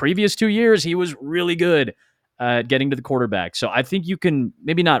Bay. The previous 2 years, he was really good at getting to the quarterback. So I think you can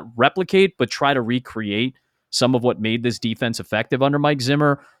maybe not replicate, but try to recreate some of what made this defense effective under Mike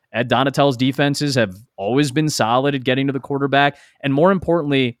Zimmer. Ed Donatello's defenses have always been solid at getting to the quarterback. And more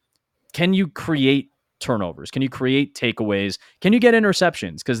importantly, can you create turnovers? Can you create takeaways? Can you get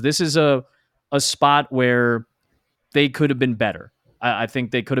interceptions? Because this is a spot where they could have been better. I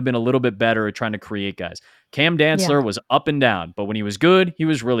think they could have been a little bit better at trying to create guys. Cam Dantzler was up and down, but when he was good, he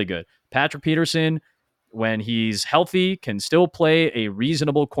was really good. Patrick Peterson, when he's healthy, can still play a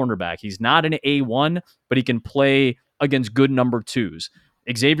reasonable cornerback. He's not an A1, but he can play against good number twos.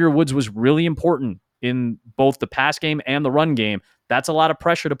 Xavier Woods was really important in both the pass game and the run game. That's a lot of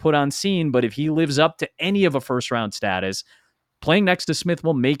pressure to put on Scene, but if he lives up to any of a first-round status, playing next to Smith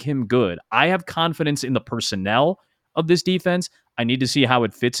will make him good. I have confidence in the personnel of this defense. I need to see how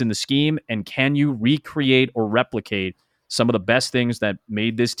it fits in the scheme, and can you recreate or replicate some of the best things that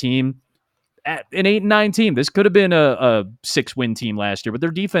made this team an 8-9 team. This could have been a 6-win team last year, but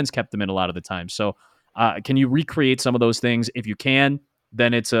their defense kept them in a lot of the time. So can you recreate some of those things? If you can,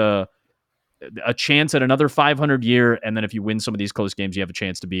 then it's a chance at another 500 year. And then if you win some of these close games, you have a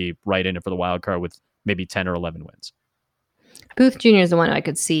chance to be right in it for the wild card with maybe 10 or 11 wins. Booth Jr. is the one I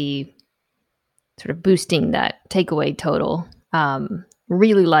could see sort of boosting that takeaway total.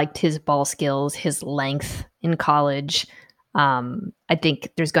 Really liked his ball skills, his length in college. I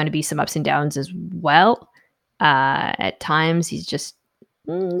think there's going to be some ups and downs as well. At times he's just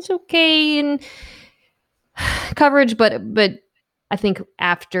it's okay in coverage, but I think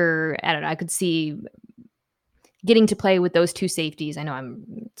after, I don't know, I could see getting to play with those two safeties. I know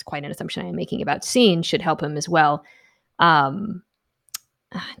it's quite an assumption I'm making about Scene should help him as well. Chandon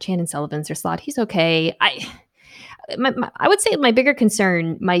Sullivan's their slot. He's okay. I would say my bigger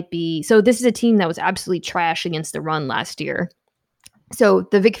concern might be, so this is a team that was absolutely trash against the run last year. So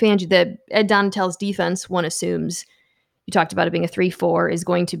the Vic Fangio, the Ed Donatello's defense, one assumes, you talked about it being a 3-4, is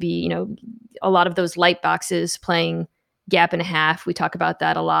going to be, a lot of those light boxes playing gap and a half. We talk about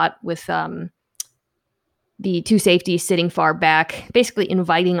that a lot with the two safeties sitting far back, basically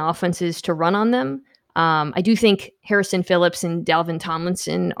inviting offenses to run on them. I do think Harrison Phillips and Dalvin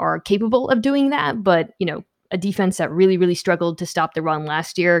Tomlinson are capable of doing that, but, a defense that really, really struggled to stop the run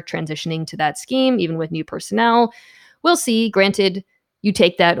last year, transitioning to that scheme, even with new personnel. We'll see. Granted, you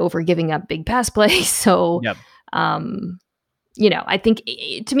take that over giving up big pass plays. So, Yep. I think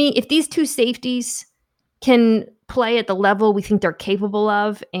to me, if these two safeties can play at the level we think they're capable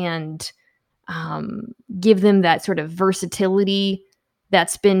of and give them that sort of versatility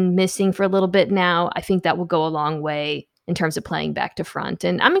that's been missing for a little bit now, I think that will go a long way in terms of playing back to front.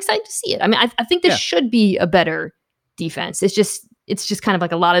 And I'm excited to see it. I mean, I think this should be a better defense. It's just kind of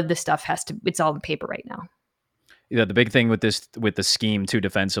like a lot of this stuff it's all on paper right now. Yeah, the big thing with the scheme too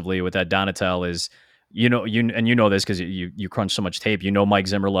defensively with that Donatel is, you know this because you crunch so much tape. Mike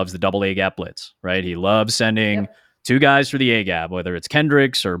Zimmer loves the double A gap blitz, right? He loves sending two guys for the A gap, whether it's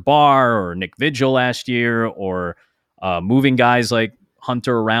Kendricks or Barr or Nick Vigil last year, or moving guys like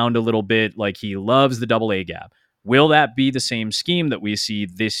Hunter around a little bit. Like, he loves the double A gap. Will that be the same scheme that we see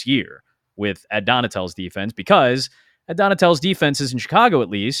this year with Ed Donatel's defense? Because Ed Donatel's defenses in Chicago, at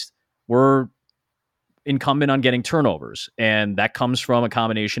least, were incumbent on getting turnovers, and that comes from a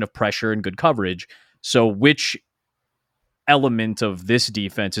combination of pressure and good coverage. So which element of this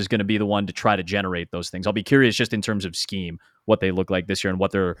defense is going to be the one to try to generate those things? I'll be curious just in terms of scheme, what they look like this year and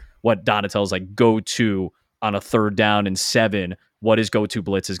what Donatel's like go-to on a 3rd down and 7, what his go-to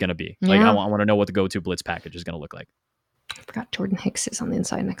blitz is going to be. Like, I want to know what the go-to blitz package is going to look like. I forgot Jordan Hicks is on the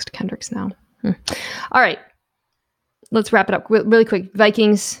inside next to Kendricks now. All right. Let's wrap it up really quick.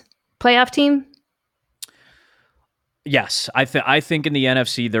 Vikings playoff team? Yes. I think in the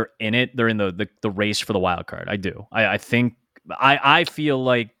NFC, they're in it. They're in the race for the wild card. I do. I think I feel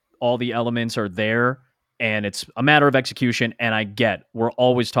like all the elements are there, and it's a matter of execution. And we're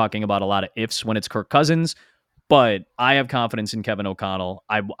always talking about a lot of ifs when it's Kirk Cousins, but I have confidence in Kevin O'Connell.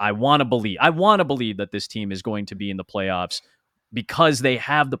 I want to believe that this team is going to be in the playoffs because they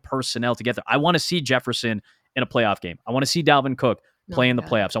have the personnel to get there. I want to see Jefferson in a playoff game. I want to see Dalvin Cook play in the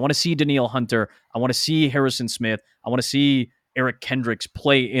playoffs. I want to see Danielle Hunter. I want to see Harrison Smith. I want to see Eric Kendricks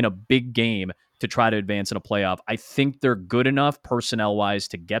play in a big game to try to advance in a playoff. I think they're good enough personnel-wise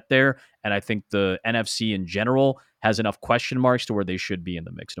to get there, and I think the NFC in general has enough question marks to where they should be in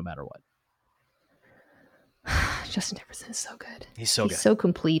the mix no matter what. Justin Jefferson is so good. He's so good. So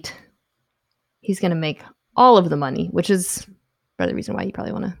complete. He's going to make all of the money, which is part of the reason why you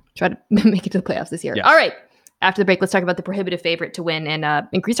probably want to try to make it to the playoffs this year. Yes. All right. After the break, let's talk about the prohibitive favorite to win and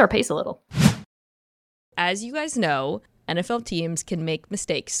increase our pace a little. As you guys know, NFL teams can make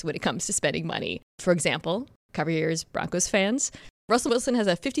mistakes when it comes to spending money. For example, cover your ears, Broncos fans. Russell Wilson has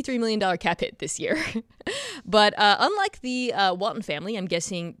a $53 million cap hit this year. But unlike the Walton family, I'm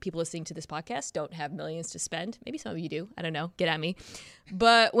guessing people listening to this podcast don't have millions to spend. Maybe some of you do. I don't know. Get at me.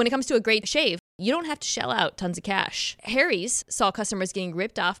 But when it comes to a great shave, you don't have to shell out tons of cash. Harry's saw customers getting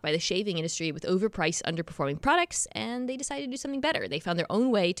ripped off by the shaving industry with overpriced, underperforming products, and they decided to do something better. They found their own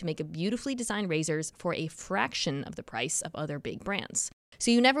way to make a beautifully designed razors for a fraction of the price of other big brands.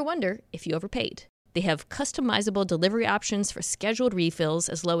 So you never wonder if you overpaid. They have customizable delivery options for scheduled refills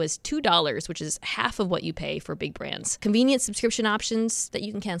as low as $2, which is half of what you pay for big brands. Convenient subscription options that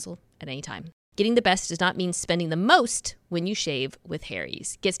you can cancel at any time. Getting the best does not mean spending the most when you shave with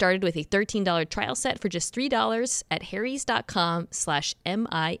Harry's. Get started with a $13 trial set for just $3 at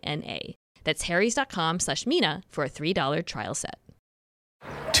harrys.com/MINA. That's harrys.com/Mina for a $3 trial set.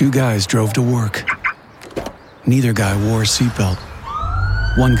 Two guys drove to work. Neither guy wore a seatbelt.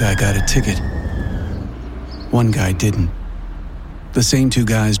 One guy got a ticket. One guy didn't. The same two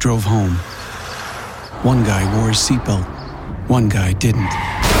guys drove home. One guy wore his seatbelt. One guy didn't.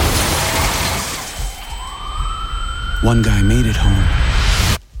 One guy made it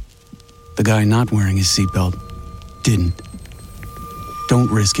home. The guy not wearing his seatbelt didn't.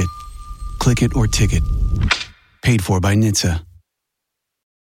 Don't risk it. Click it or ticket. Paid for by NHTSA.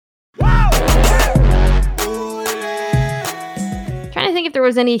 Trying to think if there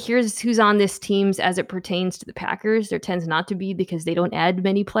was any here's who's on this teams as it pertains to the Packers. There tends not to be because they don't add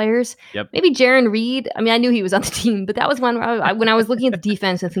many players. Yep. Maybe Jaron Reed. I mean, I knew he was on the team, but that was one where when I was looking at the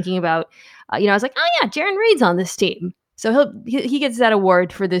defense and thinking about, I was like, oh yeah, Jaron Reed's on this team. So he gets that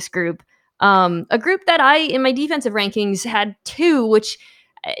award for this group. A group that I, in my defensive rankings, had two, which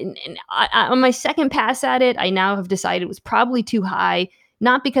on my second pass at it, I now have decided was probably too high.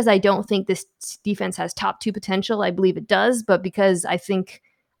 Not because I don't think this defense has top two potential. I believe it does, but because I think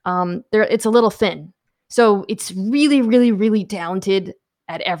it's a little thin. So it's really, really, really talented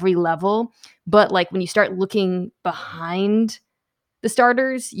at every level. But like when you start looking behind the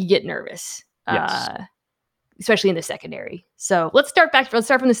starters, you get nervous. Yes. Especially in the secondary. So let's start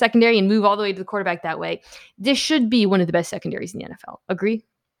from the secondary and move all the way to the quarterback that way. This should be one of the best secondaries in the NFL. Agree?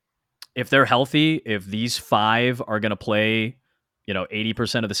 if they're healthy, if these 5 are going to play,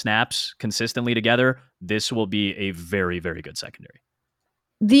 80% of the snaps consistently together, this will be a very, very good secondary.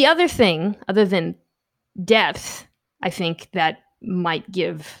 The other thing, other than depth, I think that might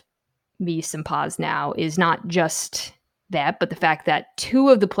give me some pause now is not just that, but the fact that 2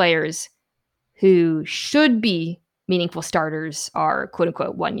 of the players who should be meaningful starters are quote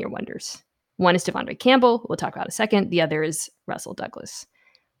unquote 1-year wonders. One is Devondre Campbell, we'll talk about in a second. The other is Russell Douglas.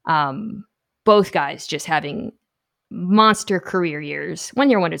 Both guys just having monster career years.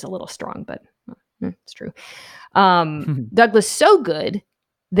 1-year wonder's a little strong, but it's true. Douglas so good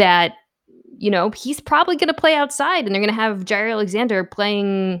that, he's probably going to play outside, and they're going to have Jair Alexander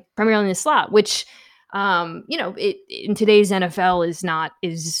playing primarily in the slot, which, in today's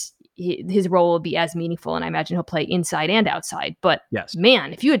NFL his role will be as meaningful, and I imagine he'll play inside and outside. But yes,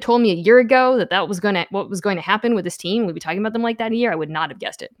 man, if you had told me a year ago what was going to happen with this team, we'd be talking about them like that in a year, I would not have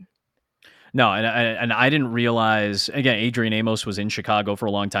guessed it. No, and I didn't realize, again, Adrian Amos was in Chicago for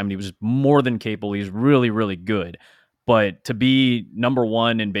a long time, and he was more than capable. He's really, really good. But to be number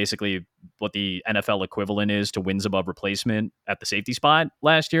 1 in basically what the NFL equivalent is to wins above replacement at the safety spot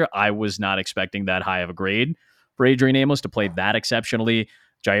last year, I was not expecting that high of a grade for Adrian Amos to play that exceptionally.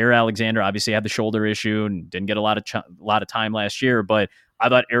 Jair Alexander obviously had the shoulder issue and didn't get a lot of time last year, but I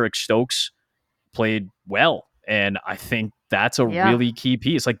thought Eric Stokes played well. And I think that's a really key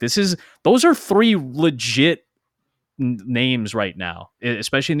piece. Like those are 3 legit names right now,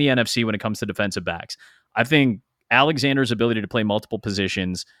 especially in the NFC when it comes to defensive backs. I think Alexander's ability to play multiple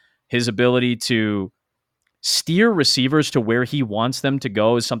positions, his ability to steer receivers to where he wants them to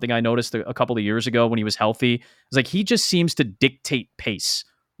go is something I noticed a couple of years ago when he was healthy. It's like he just seems to dictate pace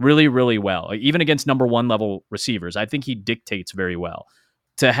really, really well. Even against number 1 level receivers, I think he dictates very well.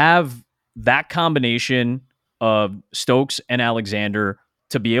 To have that combination of Stokes and Alexander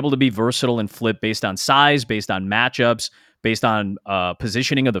to be able to be versatile and flip based on size, based on matchups, based on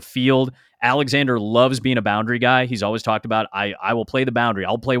positioning of the field. Alexander loves being a boundary guy. He's always talked about, I will play the boundary.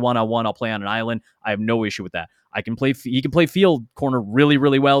 I'll play one-on-one. I'll play on an island. I have no issue with that. He can play field corner really,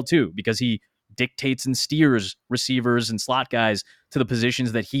 really well too, because he dictates and steers receivers and slot guys to the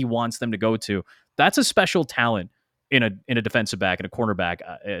positions that he wants them to go to. That's a special talent in a defensive back and a cornerback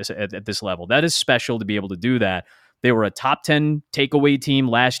at this level. That is special to be able to do that. They were a top 10 takeaway team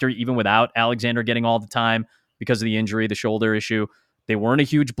last year, even without Alexander getting all the time because of the injury, the shoulder issue. They weren't a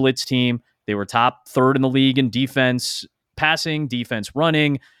huge blitz team. They were top 3rd in the league in defense passing, defense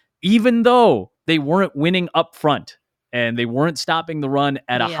running, even though they weren't winning up front and they weren't stopping the run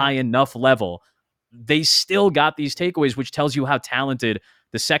at a high enough level. They still got these takeaways, which tells you how talented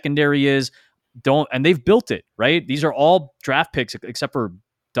the secondary is. And they've built it, right? These are all draft picks except for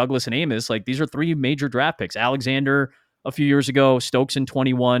Douglas and Amos. Like, these are 3 major draft picks. Alexander a few years ago, Stokes in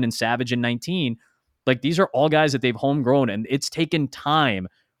 21, and Savage in 19. Like, these are all guys that they've homegrown, and it's taken time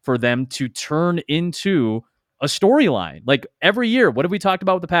for them to turn into a storyline. Like, every year, what have we talked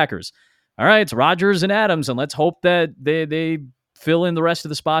about with the Packers? All right, it's Rodgers and Adams, and let's hope that they fill in the rest of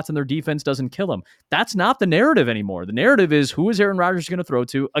the spots and their defense doesn't kill them. That's not the narrative anymore. The narrative is, who is Aaron Rodgers going to throw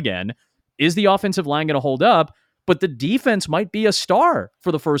to again? Is the offensive line going to hold up? But the defense might be a star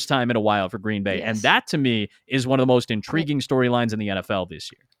for the first time in a while for Green Bay. Yes. And that, to me, is one of the most intriguing storylines in the NFL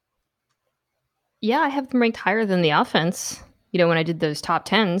this year. Yeah, I have them ranked higher than the offense, when I did those top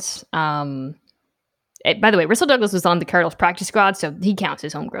 10s. By the way, Russell Douglas was on the Cardinals practice squad, so he counts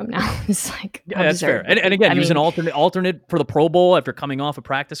as homegrown now. It's like, yeah, that's fair. And again, he was an alternate for the Pro Bowl after coming off a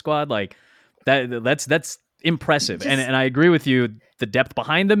practice squad. Like, that's impressive. And I agree with you. The depth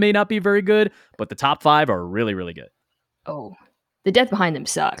behind them may not be very good, but the top 5 are really, really good. Oh, the depth behind them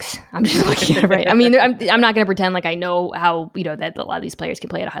sucks. I'm just looking at it right. I mean, I'm not going to pretend like I know how, that a lot of these players can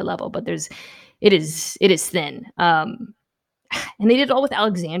play at a high level, but it is thin. And they did it all with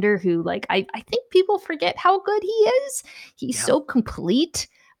Alexander, who, like, I think people forget how good he is. He's so complete.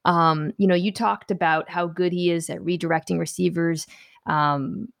 You talked about how good he is at redirecting receivers.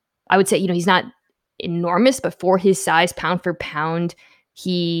 I would say, he's not enormous, but for his size, pound for pound,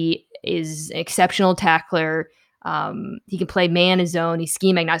 he is an exceptional tackler. He can play man his own. He's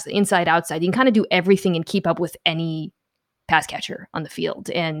scheme agnostic, inside, outside. He can kind of do everything and keep up with any pass catcher on the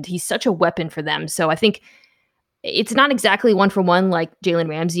field. And he's such a weapon for them. So I think it's not exactly 1-for-1 like Jalen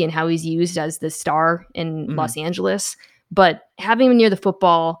Ramsey and how he's used as the star in Los Angeles, but having him near the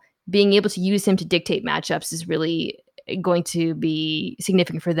football, being able to use him to dictate matchups is really going to be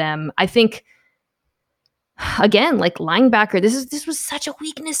significant for them. I think, again, like linebacker, this was such a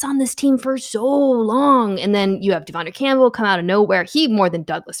weakness on this team for so long. And then you have Devondre Campbell come out of nowhere. He, more than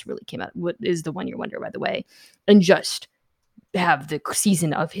Douglas, really came out, is the 1-year wonder, by the way, and just have the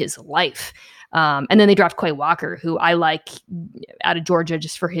season of his life. And then they draft Quay Walker, who I like out of Georgia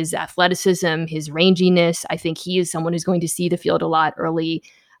just for his athleticism, his ranginess. I think he is someone who's going to see the field a lot early.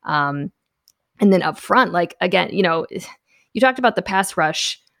 And then up front, like, again, you talked about the pass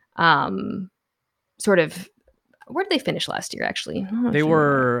rush, sort of. Where did they finish last year, actually? They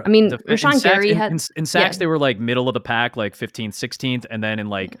were... I mean, Rashawn Gary had... In sacks, they were like middle of the pack, like 15th, 16th. And then in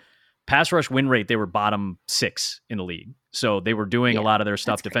like pass rush win rate, they were bottom 6 in the league. So they were doing a lot of their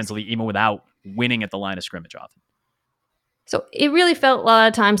stuff defensively, even without winning at the line of scrimmage often. So it really felt a lot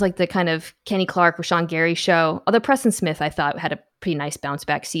of times like the kind of Kenny Clark, Rashawn Gary show. Although Preston Smith, I thought, had a pretty nice bounce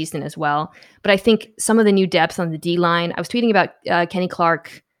back season as well. But I think some of the new depth on the D line, I was tweeting about Kenny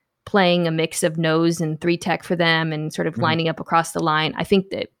Clark playing a mix of nose and 3 tech for them and sort of lining up across the line. I think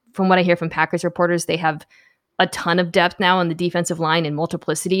that from what I hear from Packers reporters, they have a ton of depth now on the defensive line and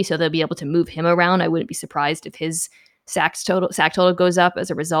multiplicity, so they'll be able to move him around. I wouldn't be surprised if his sack total goes up as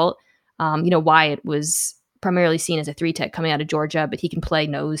a result. Wyatt was primarily seen as a 3 tech coming out of Georgia, but he can play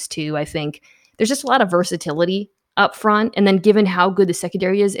nose too. I think there's just a lot of versatility up front. And then given how good the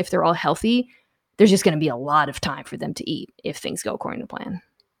secondary is, if they're all healthy, there's just going to be a lot of time for them to eat if things go according to plan.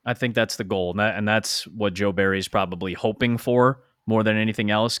 I think that's the goal. And that's what Joe Barry's probably hoping for more than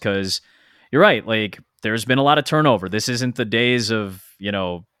anything else. Because you're right. Like, there's been a lot of turnover. This isn't the days of,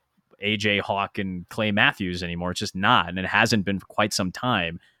 AJ Hawk and Clay Matthews anymore. It's just not. And it hasn't been for quite some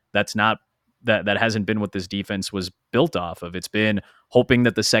time. That hasn't been what this defense was built off of. It's been hoping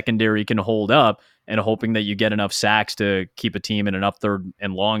that the secondary can hold up and hoping that you get enough sacks to keep a team in enough third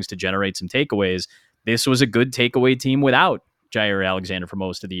and longs to generate some takeaways. This was a good takeaway team without Jair Alexander for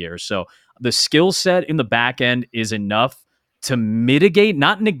most of the year. So the skill set in the back end is enough to mitigate,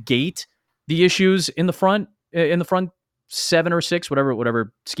 not negate, the issues in the front 7 or 6,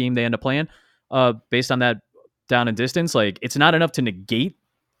 whatever scheme they end up playing, based on that down and distance. Like, it's not enough to negate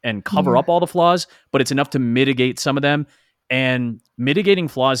and cover up all the flaws, but it's enough to mitigate some of them. And mitigating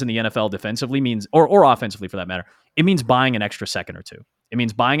flaws in the NFL defensively means, or offensively for that matter, it means buying an extra second or two. It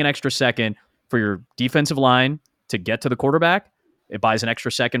means buying an extra second for your defensive line to get to the quarterback. It buys an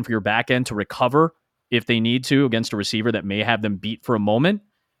extra second for your back end to recover if they need to against a receiver that may have them beat for a moment.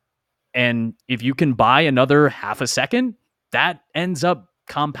 And if you can buy another half a second, that ends up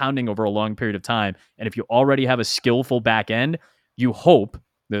compounding over a long period of time. And if you already have a skillful back end, you hope,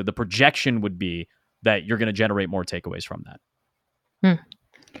 the projection would be that you're going to generate more takeaways from that.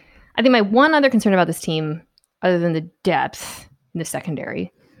 I think my one other concern about this team, other than the depth in the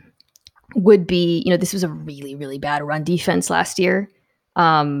secondary, would be, this was a really, really bad run defense last year.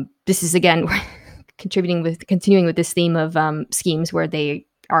 This is, again, continuing with this theme of schemes where they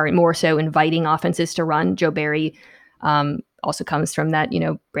are more so inviting offenses to run. Joe Barry also comes from that,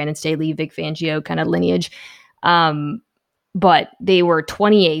 Brandon Staley, Vic Fangio kind of lineage. But they were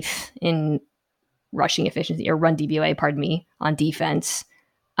 28th in rushing efficiency, or run DVOA, pardon me, on defense.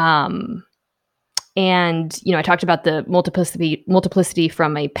 And, I talked about the multiplicity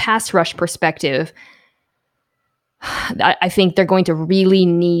from a pass rush perspective. I think they're going to really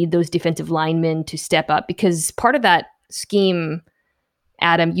need those defensive linemen to step up, because part of that scheme,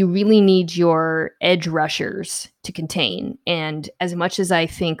 Adam, you really need your edge rushers to contain. And as much as I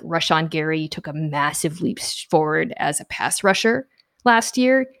think Rashawn Gary took a massive leap forward as a pass rusher last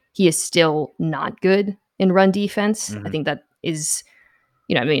year, he is still not good in run defense. I think that is,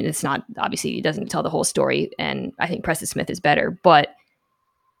 it's not, obviously he doesn't tell the whole story. And I think Preston Smith is better, but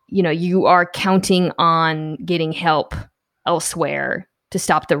you are counting on getting help elsewhere to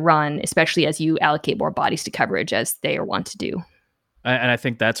stop the run, especially as you allocate more bodies to coverage, as they are wont to do. And I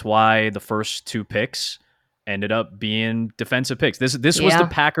think that's why the first 2 picks ended up being defensive picks. This was the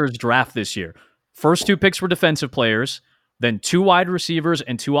Packers draft this year. First 2 picks were defensive players, then 2 wide receivers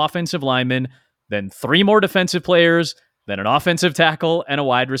and 2 offensive linemen, then 3 more defensive players, then an offensive tackle and a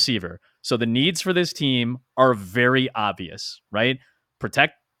wide receiver. So the needs for this team are very obvious, right?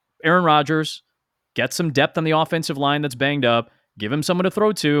 Protect Aaron Rodgers, get some depth on the offensive line that's banged up, give him someone to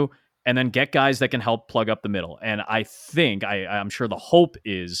throw to, and then get guys that can help plug up the middle. And I think, I'm sure the hope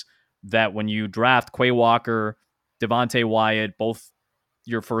is that when you draft Quay Walker, Devontae Wyatt, both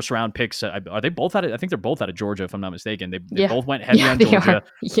your first round picks, are they both out of, I think they're both out of Georgia, if I'm not mistaken. They both went heavy on Georgia,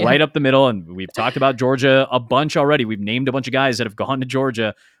 right up the middle. And we've talked about Georgia a bunch already. We've named a bunch of guys that have gone to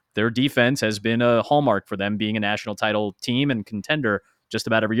Georgia. Their defense has been a hallmark for them being a national title team and contender just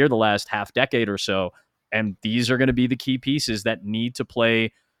about every year the last half decade or so. And these are going to be the key pieces that need to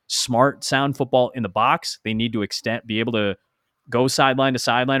play smart, sound football in the box. They need to be able to go sideline to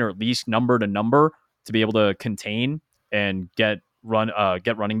sideline, or at least number to number, to be able to contain and get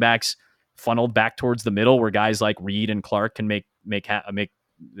running backs funneled back towards the middle, where guys like Reed and Clark can make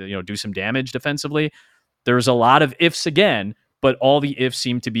do some damage defensively. There's a lot of ifs again, but all the ifs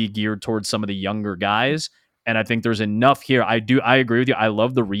seem to be geared towards some of the younger guys. And I think there's enough here. I agree with you. I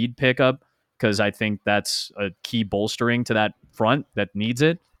love the Reed pickup because I think that's a key bolstering to that front that needs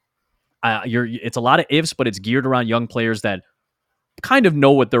it. It's a lot of ifs, but it's geared around young players that kind of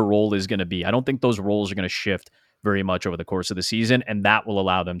know what their role is going to be. I don't think those roles are going to shift very much over the course of the season, and that will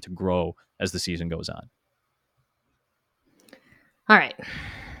allow them to grow as the season goes on. All right.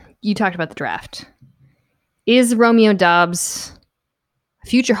 You talked about the draft. Is Romeo Doubs a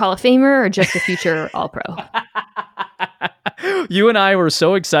future Hall of Famer or just a future All-Pro? You and I were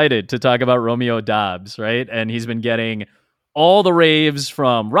so excited to talk about Romeo Doubs, right? And he's been getting all the raves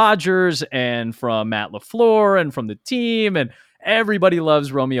from Rodgers and from Matt LaFleur and from the team, and everybody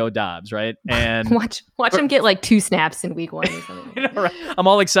loves Romeo Doubs, right? And watch him get like 2 snaps in week 1 or something. Right? I'm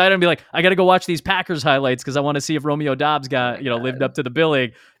all excited and be like, I got to go watch these Packers highlights because I want to see if Romeo Doubs got lived up to the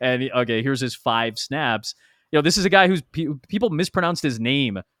billing. And okay, here's his 5 snaps. This is a guy who's people mispronounced his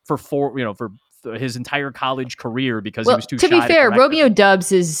name for his entire college career because he was too shy. To be fair, Romeo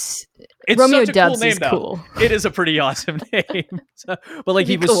Doubs is cool. It is a pretty awesome name. But like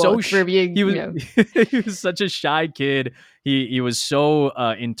he was cool. He was such a shy kid. He was so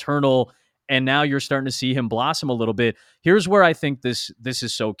internal, and now you're starting to see him blossom a little bit. Here's where I think this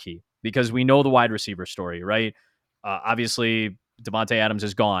is so key because we know the wide receiver story, right? Obviously, Devontae Adams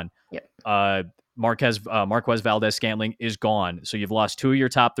is gone. Yep. Marquez Valdez-Scantling is gone. So you've lost 2 of your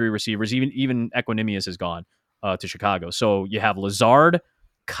top 3 receivers. Even Equanimous is gone to Chicago. So you have Lazard,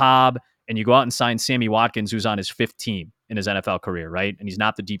 Cobb, and you go out and sign Sammy Watkins, who's on his 5th team in his NFL career, right? And he's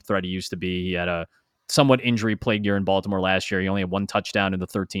not the deep threat he used to be. He had a somewhat injury-plagued year in Baltimore last year. He only had 1 touchdown in the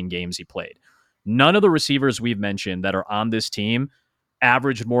 13 games he played. None of the receivers we've mentioned that are on this team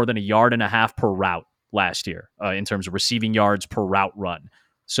averaged more than 1.5 yards per route last year in terms of receiving yards per route run.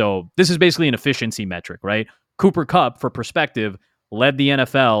 So this is basically an efficiency metric, right? Cooper Kupp, for perspective, led the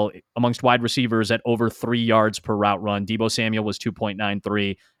NFL amongst wide receivers at over 3 yards per route run. Deebo Samuel was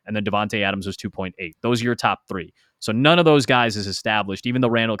 2.93, and then Devontae Adams was 2.8. Those are your top 3. So none of those guys is established. Even though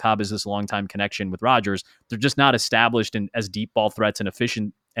Randall Cobb is this longtime connection with Rodgers, they're just not established as deep ball threats and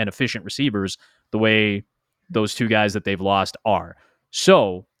efficient receivers the way those 2 guys that they've lost are.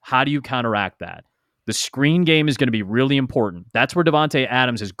 So how do you counteract that? The screen game is going to be really important. That's where Devontae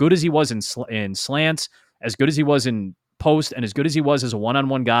Adams, as good as he was in slants, as good as he was in post, and as good as he was as a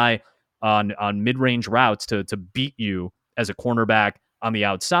one-on-one guy on mid-range routes to beat you as a cornerback on the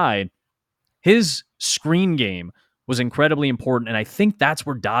outside, his screen game was incredibly important, and I think that's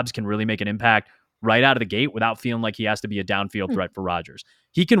where Doubs can really make an impact right out of the gate without feeling like he has to be a downfield threat for Rodgers.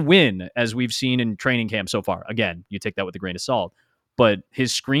 He can win, as we've seen in training camp so far. Again, you take that with a grain of salt. But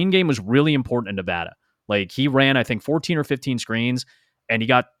his screen game was really important in Nevada. Like he ran, I think, 14 or 15 screens, and he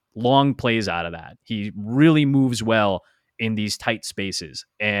got long plays out of that. He really moves well in these tight spaces.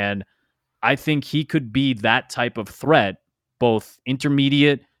 And I think he could be that type of threat, both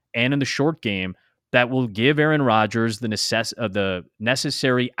intermediate and in the short game, that will give Aaron Rodgers the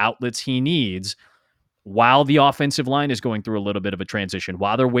necessary outlets he needs while the offensive line is going through a little bit of a transition,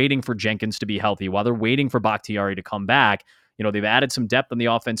 while they're waiting for Jenkins to be healthy, while they're waiting for Bakhtiari to come back. They've added some depth on the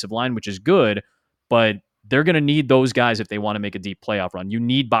offensive line, which is good, but they're going to need those guys if they want to make a deep playoff run. You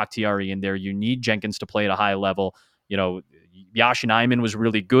need Bakhtiari in there. You need Jenkins to play at a high level. Yashin Ayman was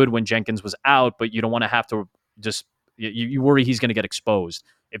really good when Jenkins was out, but you don't want to have to just, you worry he's going to get exposed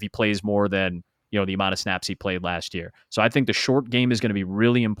if he plays more than, the amount of snaps he played last year. So I think the short game is going to be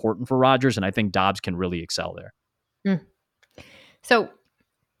really important for Rodgers, and I think Doubs can really excel there. So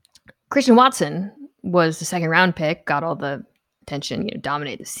Christian Watson was the 2nd round pick, got all the attention,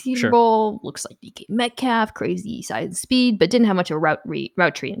 dominated the Super Bowl, looks like DK Metcalf, crazy size and speed, but didn't have much of a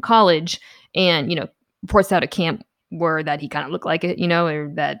route tree in college. And, reports out of camp were that he kind of looked like it,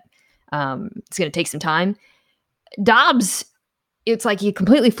 or that it's going to take some time. Doubs, it's like he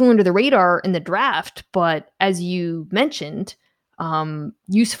completely flew under the radar in the draft, but as you mentioned,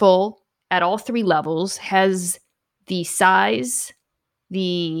 useful at all 3 levels, has the size,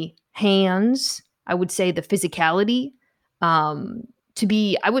 the hands, I would say the physicality, to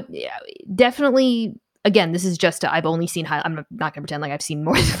be, I would definitely, again, this is just, I've only seen, I'm not going to pretend like I've seen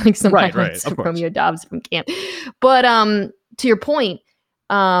more than like some highlights of Romeo Doubs from camp. But to your point,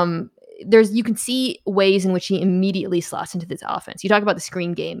 you can see ways in which he immediately slots into this offense. You talk about the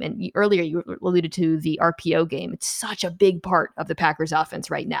screen game, and earlier you alluded to the RPO game. It's such a big part of the Packers offense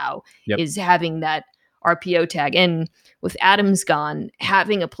right now, is having that RPO tag. And with Adams gone,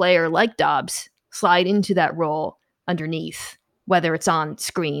 having a player like Doubs slide into that role underneath whether it's on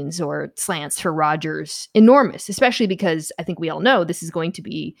screens or slants for Rodgers, enormous, especially because I think we all know this is going to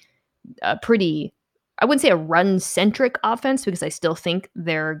be a pretty, I wouldn't say a run-centric offense, because I still think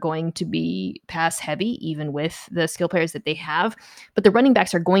they're going to be pass-heavy, even with the skill players that they have. But the running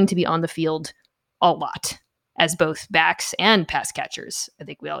backs are going to be on the field a lot as both backs and pass catchers. I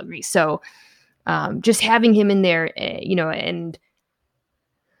think we all agree. So just having him in there, and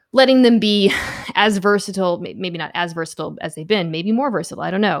letting them be as versatile, maybe not as versatile as they've been, maybe more versatile. I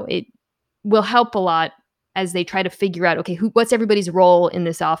don't know. It will help a lot as they try to figure out, okay, what's everybody's role in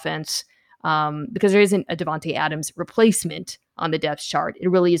this offense? Because there isn't a Davante Adams replacement on the depth chart. It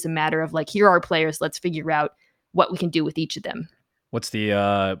really is a matter of like, here are our players. Let's figure out what we can do with each of them. What's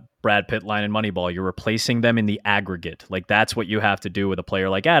the Brad Pitt line in Moneyball? You're replacing them in the aggregate. Like, that's what you have to do with a player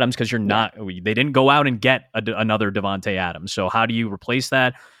like Adams, because you're not. They didn't go out and get another Davante Adams. So how do you replace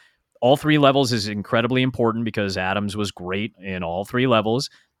that? All three levels is incredibly important, because Adams was great in all three levels.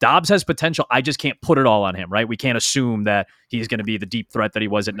 Dobbs has potential. I just can't put it all on him, right? We can't assume that he's going to be the deep threat that he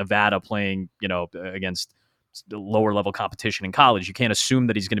was at Nevada playing, against lower level competition in college. You can't assume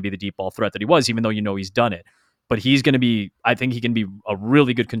that he's going to be the deep ball threat that he was, even though he's done it. But he's going to be, I think he can be a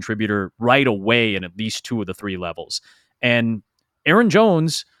really good contributor right away in at least two of the three levels. And Aaron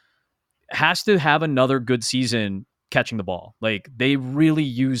Jones has to have another good season catching the ball. Like, they really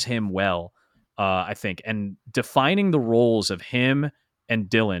use him well, I think. And defining the roles of him and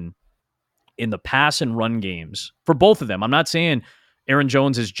Dillon in the pass and run games for both of them. I'm not saying Aaron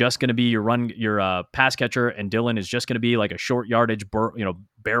Jones is just going to be your pass catcher, and Dillon is just going to be like a short yardage,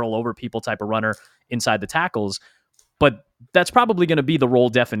 barrel over people type of runner inside the tackles. But that's probably going to be the role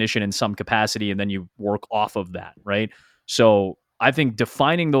definition in some capacity, and then you work off of that, right? So I think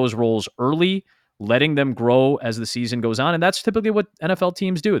defining those roles early, letting them grow as the season goes on, and that's typically what NFL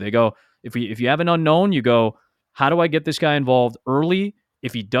teams do. They go, if you have an unknown, you go, how do I get this guy involved early?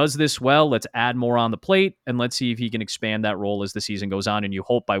 If he does this well, let's add more on the plate, and let's see if he can expand that role as the season goes on. And you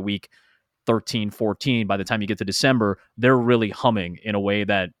hope by week 13, 14, by the time you get to December, they're really humming in a way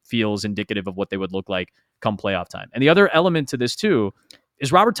that feels indicative of what they would look like come playoff time. And the other element to this too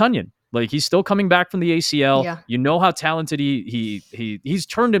is Robert Tonyan. Like, he's still coming back from the ACL. Yeah. You know how talented he's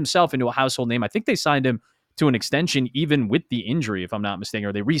turned himself into a household name. I think they signed him to an extension even with the injury, if I'm not mistaken,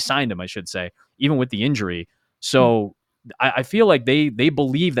 or they re-signed him, I should say, even with the injury. So I feel like they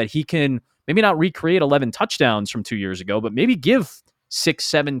believe that he can maybe not recreate 11 touchdowns from 2 years ago, but maybe give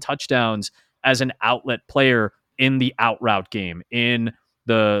 6-7 touchdowns as an outlet player in the out route game, in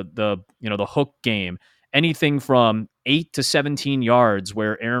the hook game, anything from 8 to 17 yards,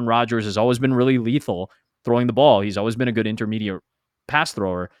 where Aaron Rodgers has always been really lethal throwing the ball. He's always been a good intermediate pass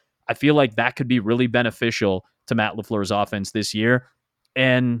thrower. I feel like that could be really beneficial to Matt LaFleur's offense this year.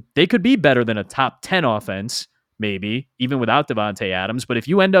 And they could be better than a top 10 offense, maybe, even without Davante Adams. But if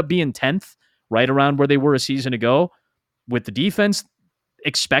you end up being 10th, right around where they were a season ago, with the defense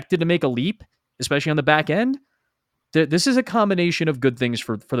expected to make a leap, especially on the back end, this is a combination of good things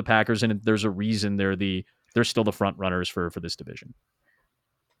for the Packers, and there's a reason they're still the front runners for this division.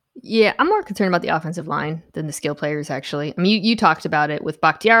 Yeah, I'm more concerned about the offensive line than the skill players, actually. I mean, you talked about it with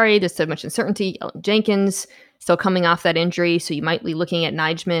Bakhtiari. There's so much uncertainty. Elton Jenkins still coming off that injury, so you might be looking at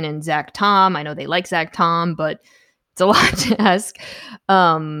Nijman and Zach Tom. I know they like Zach Tom, but it's a lot to ask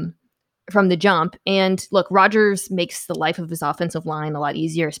from the jump. And look, Rodgers makes the life of his offensive line a lot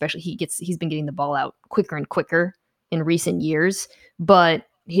easier, especially he's been getting the ball out quicker and quicker in recent years. But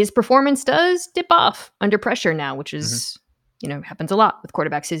his performance does dip off under pressure now, which is... happens a lot with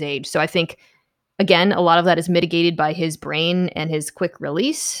quarterbacks his age. So I think, again, a lot of that is mitigated by his brain and his quick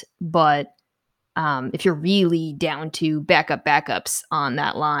release. But if you're really down to backups on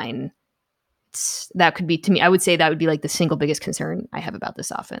that line, that could be, to me, I would say that would be like the single biggest concern I have about this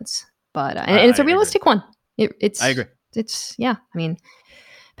offense. But and it's a realistic one. I agree. I mean,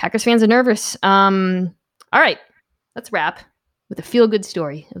 Packers fans are nervous. All right, let's wrap with a feel-good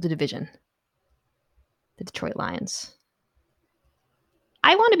story of the division. The Detroit Lions.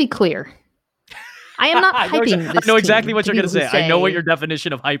 I want to be clear. I am not hyping this I know exactly what you're going to say. I know what your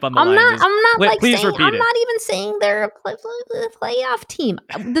definition of hype on the Lions is. I'm not Please saying, repeat I'm it. not even saying they're a playoff team.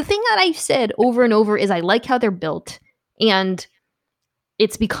 The thing that I've said over and over is I like how they're built, and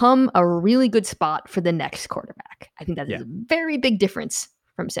it's become a really good spot for the next quarterback. I think that is a very big difference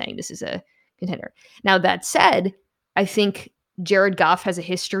from saying this is a contender. Now, that said, I think Jared Goff has a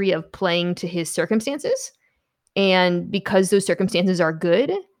history of playing to his circumstances. And because those circumstances are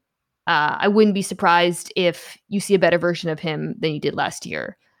good, I wouldn't be surprised if you see a better version of him than you did last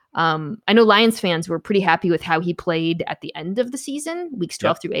year. I know Lions fans were pretty happy with how he played at the end of the season, weeks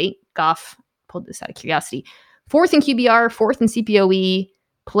 12 through 8. Goff, pulled this out of curiosity, 4th in QBR, 4th in CPOE,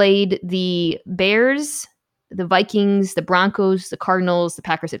 played the Bears, the Vikings, the Broncos, the Cardinals. The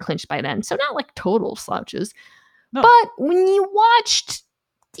Packers had clinched by then. So not like total slouches. No. But when you watched,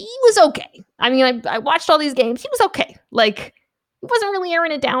 he was okay. I mean, I watched all these games. He was okay. Like, he wasn't really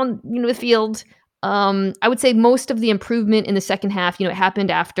airing it down, the field. I would say most of the improvement in the second half, it happened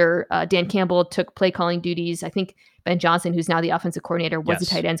after Dan Campbell took play calling duties. I think Ben Johnson, who's now the offensive coordinator, was the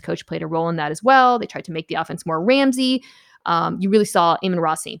tight ends coach, played a role in that as well. They tried to make the offense more Ramsey. You really saw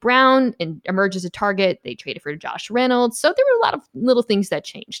Amon-Ra St. Brown emerge as a target. They traded for Josh Reynolds. So there were a lot of little things that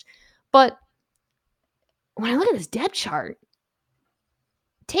changed. But when I look at this depth chart,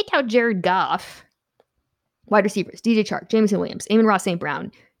 take out Jared Goff, wide receivers, DJ Chark, Jameson Williams, Amon-Ra St.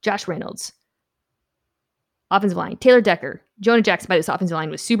 Brown, Josh Reynolds, offensive line, Taylor Decker, Jonah Jackson. By this offensive line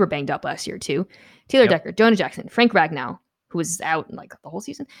was super banged up last year too. Taylor Decker, Jonah Jackson, Frank Ragnow, who was out in like the whole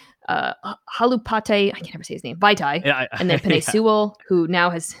season, Halupate, I can never say his name, Vaitai, and then Penei Sewell, who now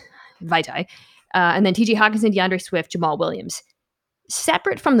has Vaitai, and then TJ Hawkinson, DeAndre Swift, Jamal Williams.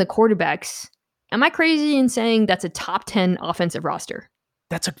 Separate from the quarterbacks, am I crazy in saying that's a top 10 offensive roster?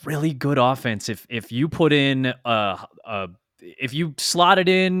 That's a really good offense. If you put in, if you slotted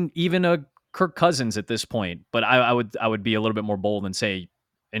in even a Kirk Cousins at this point, but I would be a little bit more bold and say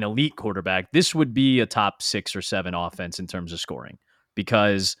an elite quarterback. This would be a top 6 or 7 offense in terms of scoring,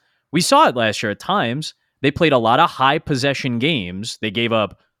 because we saw it last year at times. They played a lot of high possession games. They gave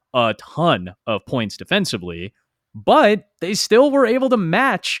up a ton of points defensively, but they still were able to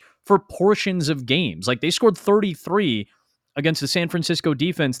match for portions of games. Like, they scored 33 against the San Francisco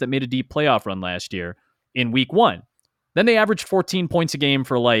defense that made a deep playoff run last year in week 1. Then they averaged 14 points a game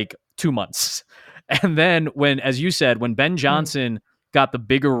for like 2 months. And then as you said, when Ben Johnson got the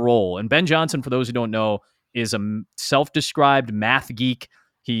bigger role, and Ben Johnson, for those who don't know, is a self-described math geek.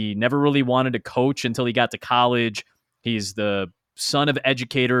 He never really wanted to coach until he got to college. He's the son of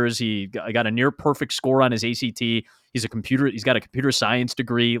educators. He got a near perfect score on his ACT. He's got a computer science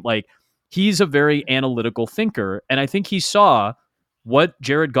degree. Like, he's a very analytical thinker. And I think he saw what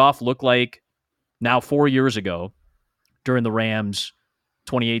Jared Goff looked like now 4 years ago during the Rams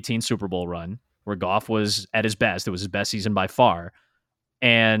 2018 Super Bowl run, where Goff was at his best. It was his best season by far.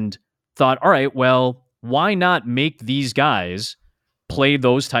 And thought, all right, well, why not make these guys play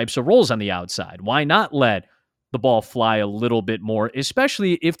those types of roles on the outside? Why not let the ball fly a little bit more,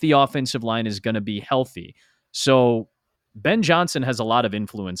 especially if the offensive line is going to be healthy? So Ben Johnson has a lot of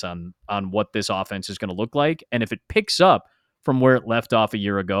influence on what this offense is going to look like. And if it picks up from where it left off a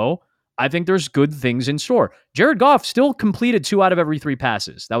year ago, I think there's good things in store. Jared Goff still completed 2 out of every 3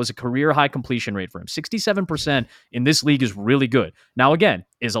 passes. That was a career high completion rate for him. 67% in this league is really good. Now, again,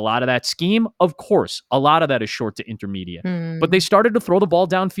 is a lot of that scheme? Of course. A lot of that is short to intermediate. But they started to throw the ball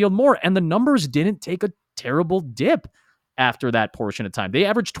downfield more, and the numbers didn't take a terrible dip after that portion of time. They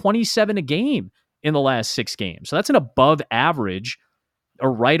averaged 27 a game in the last 6 games. So that's an above average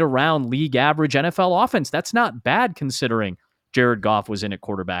or right around league average NFL offense. That's not bad considering Jared Goff was in at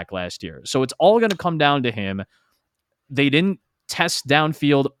quarterback last year. So it's all going to come down to him. They didn't test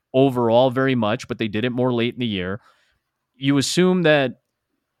downfield overall very much, but they did it more late in the year. You assume that,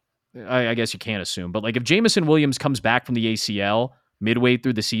 I guess you can't assume, but like if Jameson Williams comes back from the ACL midway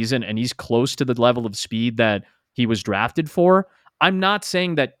through the season and he's close to the level of speed that he was drafted for, I'm not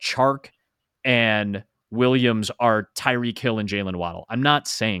saying that Chark and Williams are Tyreek Hill and Jalen Waddle. I'm not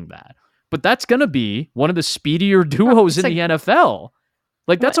saying that. But that's going to be one of the speedier duos in the NFL.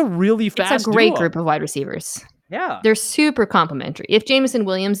 Like, that's a really fast It's a great duo. group of wide receivers. Yeah. They're super complimentary. If Jameson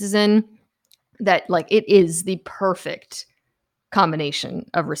Williams is in, that, like, it is the perfect combination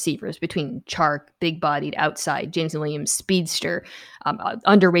of receivers between Chark, big-bodied outside, Jameson Williams, speedster,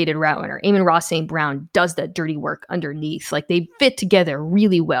 underrated route runner. Amon-Ra St. Brown does that dirty work underneath. Like, they fit together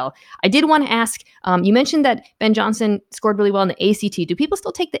really well. I did want to ask, you mentioned that Ben Johnson scored really well in the ACT. Do people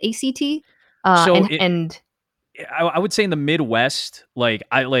still take the ACT? I would say in the Midwest,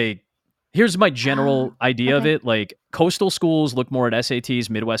 here's my general idea of it. Like, coastal schools look more at SATs,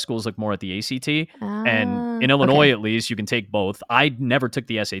 Midwest schools look more at the ACT. And in Illinois, at least, you can take both. I never took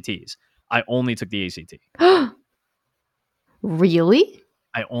the SATs. I only took the ACT. Really?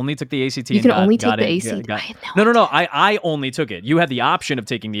 I only took the ACT. You can only take the ACT? No. I only took it. You had the option of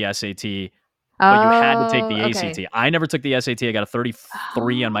taking the SAT, but you had to take the ACT. I never took the SAT. I got a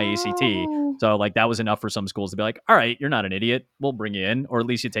 33 on my ACT. So, like, that was enough for some schools to be like, all right, you're not an idiot. We'll bring you in, or at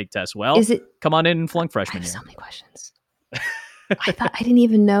least you take tests well. Come on in and flunk freshman year. I have so many questions. I didn't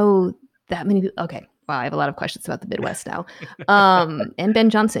even know that many people. Okay. Wow, I have a lot of questions about the Midwest now. And Ben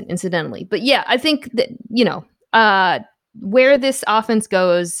Johnson, incidentally. But yeah, I think that, where this offense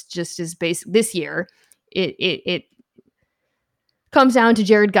goes just is based this year it comes down to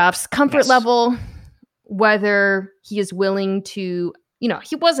Jared Goff's comfort level, whether he is willing to,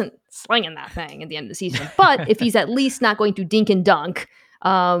 he wasn't slinging that thing at the end of the season, but if he's at least not going to dink and dunk,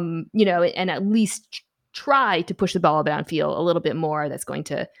 and at least try to push the ball downfield a little bit more, that's going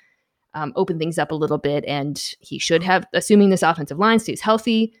to open things up a little bit. And he should have, assuming this offensive line stays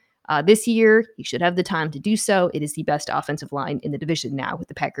healthy this year, he should have the time to do so. It is the best offensive line in the division now, with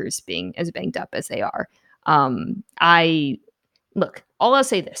the Packers being as banged up as they are. Look, all I'll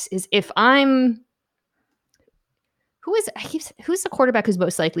say this is, if I'm, who's the quarterback who's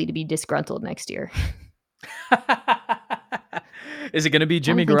most likely to be disgruntled next year? Is it going to be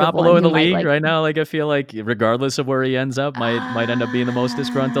Jimmy Garoppolo in the league right now? Like, I feel like regardless of where he ends up, might end up being the most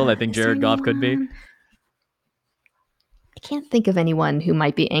disgruntled. I think Jared Goff could be. I can't think of anyone who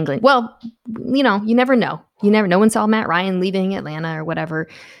might be angling. Well, you never know. No one saw Matt Ryan leaving Atlanta or whatever.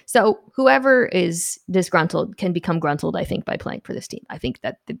 So whoever is disgruntled can become gruntled, I think, by playing for this team. I think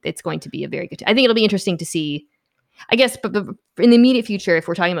that it's going to be a very good team. I think it'll be interesting to see, I guess, but in the immediate future, if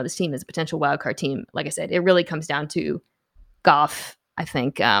we're talking about this team as a potential wildcard team, like I said, it really comes down to Goff, I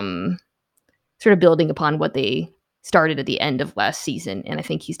think, sort of building upon what they started at the end of last season. And I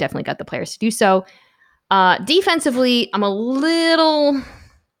think he's definitely got the players to do so. Defensively, I'm a little...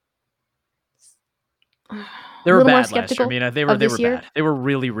 They were bad last year. I mean, they were bad. They were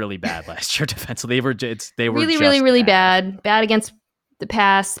really, really bad last year defensively. They were really bad. Bad against the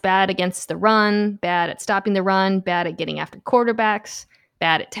pass, bad against the run, bad at stopping the run, bad at getting after quarterbacks,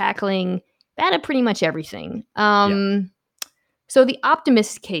 bad at tackling, bad at pretty much everything. So the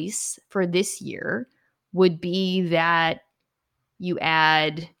optimist case for this year would be that you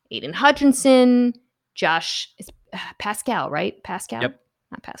add Aiden Hutchinson, Pascal, right? Pascal? Yep.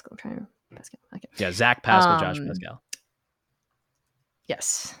 Not Pascal. I'm trying to... Pascal. Okay. Yeah, Zach Pascal, Josh Pascal.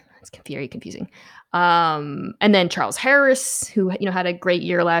 Yes, it's very confusing. And then Charles Harris, who had a great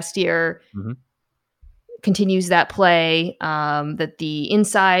year last year, continues that play. That the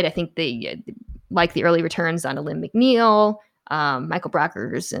inside, I think they like the early returns on Alim McNeil, Michael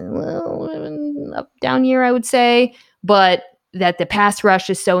Brockers, and up down year, I would say, but that the pass rush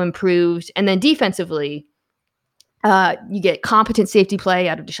is so improved, and then defensively. You get competent safety play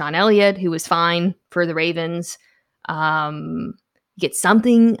out of Deshaun Elliott, who was fine for the Ravens. You get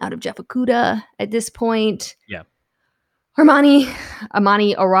something out of Jeff Okudah at this point. Yeah. Amani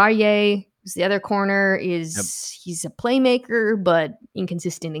Oruwariye, who's the other corner, he's a playmaker, but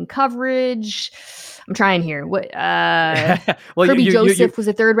inconsistent in coverage. I'm trying here. Kirby Joseph was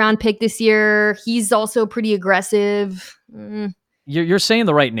a 3rd round pick this year. He's also pretty aggressive. You're saying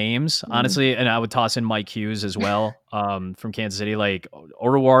the right names, honestly, and I would toss in Mike Hughes as well, from Kansas City. Like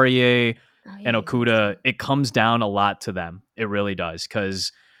Oruwariye and Okudah, it comes down a lot to them. It really does,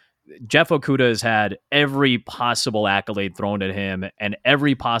 because Jeff Okudah has had every possible accolade thrown at him and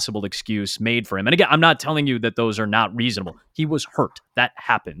every possible excuse made for him. And again, I'm not telling you that those are not reasonable. He was hurt. That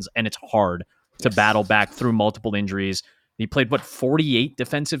happens, and it's hard to battle back through multiple injuries. He played, 48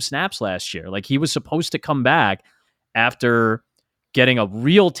 defensive snaps last year? Like, he was supposed to come back after getting a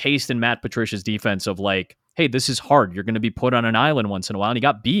real taste in Matt Patricia's defense of like, hey, this is hard. You're going to be put on an island once in a while. And he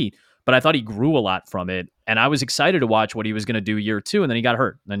got beat, but I thought he grew a lot from it. And I was excited to watch what he was going to do year 2. And then he got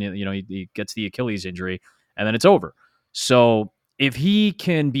hurt. Then, he gets the Achilles injury, and then it's over. So if he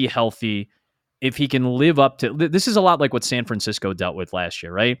can be healthy, if he can live up to, this is a lot like what San Francisco dealt with last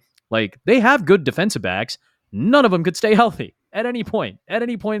year, right? Like, they have good defensive backs. None of them could stay healthy at any point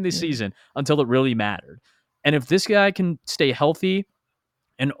in this season until it really mattered. And if this guy can stay healthy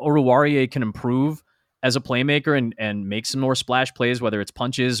and Oruwariye can improve as a playmaker and make some more splash plays, whether it's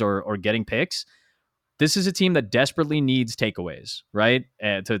punches or getting picks, this is a team that desperately needs takeaways, right?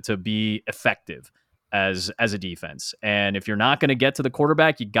 To be effective as a defense. And if you're not going to get to the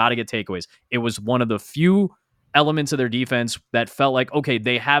quarterback, you got to get takeaways. It was one of the few elements of their defense that felt like, okay,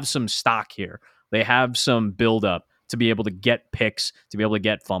 they have some stock here. They have some buildup to be able to get picks, to be able to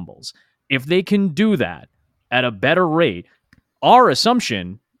get fumbles. If they can do that at a better rate, our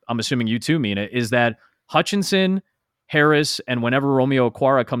assumption, I'm assuming you too, Mina, is that Hutchinson, Harris, and whenever Romeo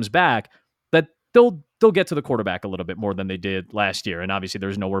Okwara comes back, that they'll get to the quarterback a little bit more than they did last year. And obviously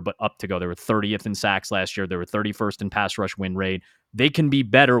there's nowhere but up to go. They were 30th in sacks last year. They were 31st in pass rush win rate. They can be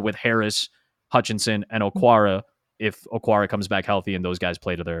better with Harris, Hutchinson, and Okwara if Okwara comes back healthy and those guys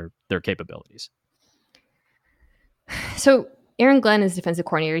play to their capabilities. So Aaron Glenn is defensive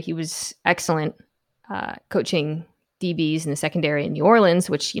coordinator. He was excellent coaching DBs in the secondary in New Orleans,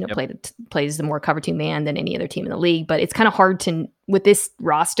 which plays the more cover 2 man than any other team in the league. But it's kind of hard to, with this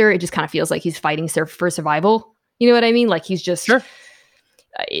roster, it just kind of feels like he's fighting for survival. You know what I mean? Like, he's just,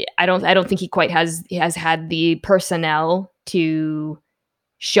 I don't think he quite has had the personnel to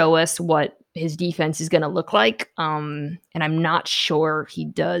show us what his defense is going to look like. And I'm not sure he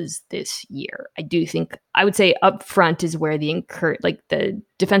does this year. I would say up front is where the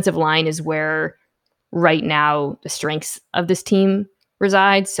defensive line is where right now the strengths of this team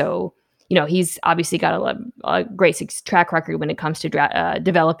reside. So, he's obviously got a great track record when it comes to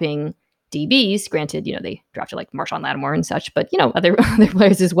developing DBs. Granted, they drafted like Marshawn Lattimore and such, but other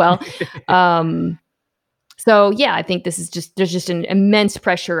players as well. So yeah, I think there's just an immense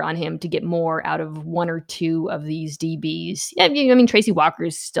pressure on him to get more out of one or two of these DBs. Yeah, I mean Tracy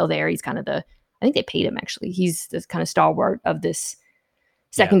Walker's still there. He's kind of I think they paid him actually. He's this kind of stalwart of this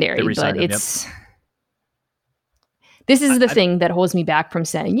secondary, but it's. Yep. This is the thing that holds me back from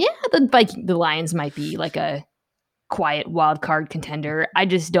saying, the Lions might be like a quiet wild card contender. I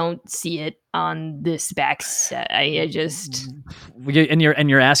just don't see it on this back set. I just and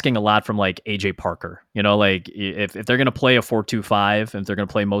you're asking a lot from like AJ Parker. Like if they're gonna play a 4-2-5, if they're gonna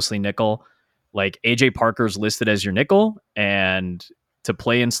play mostly nickel, like AJ Parker's listed as your nickel, and to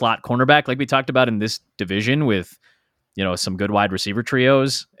play in slot cornerback, like we talked about in this division with some good wide receiver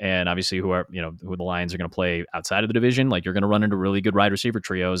trios, and obviously who the Lions are going to play outside of the division. Like you're going to run into really good wide receiver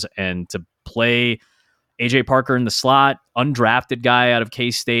trios, and to play AJ Parker in the slot, undrafted guy out of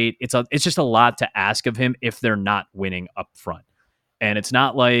K-State, it's just a lot to ask of him if they're not winning up front. And it's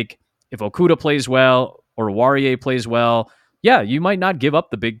not like if Okudah plays well or Warrior plays well, you might not give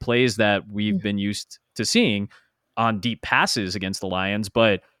up the big plays that we've been used to seeing on deep passes against the Lions,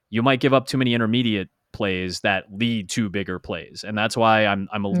 but you might give up too many intermediate plays that lead to bigger plays. And that's why I'm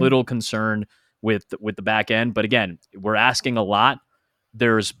a little concerned with the back end. But again, we're asking a lot.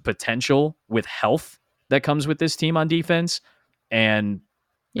 There's potential with health that comes with this team on defense. And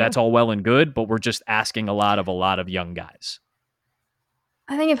that's all well and good, but we're just asking a lot of young guys.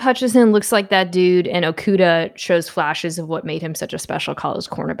 I think if Hutchinson looks like that dude and Okudah shows flashes of what made him such a special college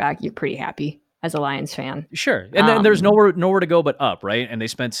cornerback, you're pretty happy as a Lions fan. Sure. And then there's nowhere to go but up, right? And they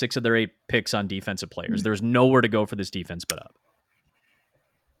spent 6 of their 8 picks on defensive players. There's nowhere to go for this defense but up.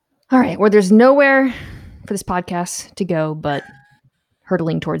 All right. Well, there's nowhere for this podcast to go but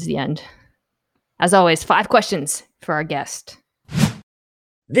hurtling towards the end. As always, 5 questions for our guest.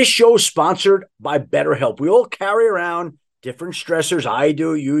 This show is sponsored by BetterHelp. We all carry around different stressors. I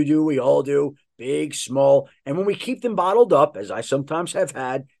do, you do, we all do, big, small. And when we keep them bottled up, as I sometimes have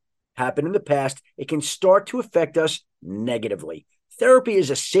had happen in the past, it can start to affect us negatively. Therapy is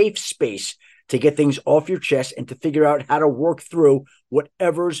a safe space to get things off your chest and to figure out how to work through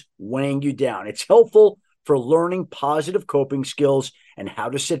whatever's weighing you down. It's helpful for learning positive coping skills and how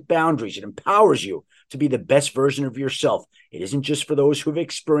to set boundaries. It empowers you to be the best version of yourself. It isn't just for those who've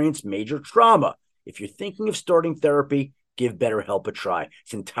experienced major trauma. If you're thinking of starting therapy, give BetterHelp a try.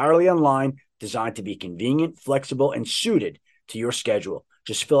 It's entirely online, designed to be convenient, flexible, and suited to your schedule.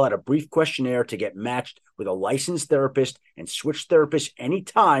 Just fill out a brief questionnaire to get matched with a licensed therapist and switch therapists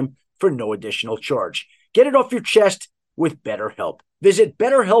anytime for no additional charge. Get it off your chest with BetterHelp. Visit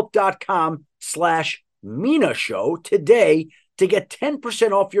BetterHelp.com/Mina Show today to get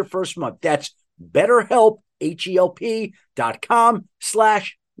 10% off your first month. That's BetterHelp,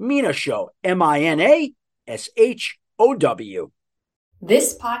 HELP.com/Mina Show, MINASHOW.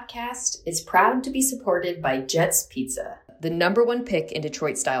 This podcast is proud to be supported by Jets Pizza, the #1 pick in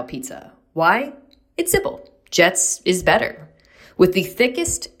Detroit-style pizza. Why? It's simple. Jets is better. With the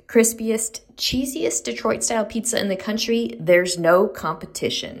thickest, crispiest, cheesiest Detroit-style pizza in the country, there's no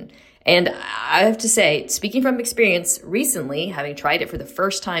competition. And I have to say, speaking from experience, recently, having tried it for the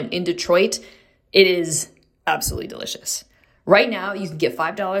first time in Detroit, it is absolutely delicious. Right now, you can get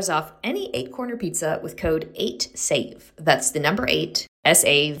 $5 off any 8-corner pizza with code 8SAVE. That's the number 8,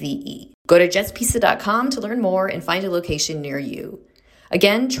 SAVE. Go to jetspizza.com to learn more and find a location near you.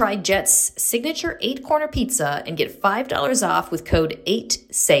 Again, try Jet's signature 8-corner pizza and get $5 off with code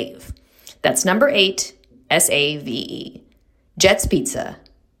 8SAVE. That's number 8, SAVE. Jet's Pizza.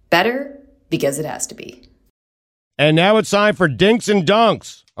 Better because it has to be. And now it's time for Dinks and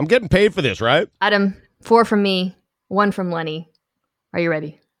Dunks. I'm getting paid for this, right? Adam, 4 from me, 1 from Lenny. Are you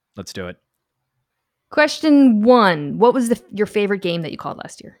ready? Let's do it. Question 1. What was your favorite game that you called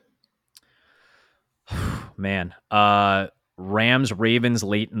last year? Man, Rams Ravens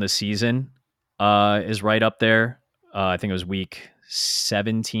late in the season is right up there. I think it was week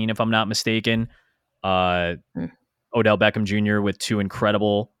 17, if I'm not mistaken. Odell Beckham Jr. with 2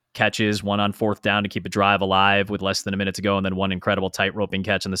 incredible catches, 1 on 4th down to keep a drive alive with less than a minute to go, and then 1 incredible tight roping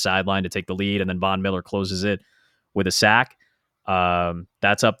catch on the sideline to take the lead, and then Von Miller closes it with a sack.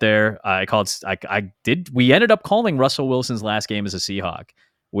 That's up there. We ended up calling Russell Wilson's last game as a Seahawk,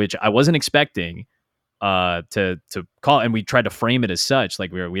 which I wasn't expecting to call, and we tried to frame it as such.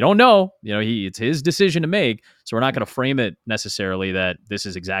 Like we don't know, it's his decision to make, so we're not going to frame it necessarily that this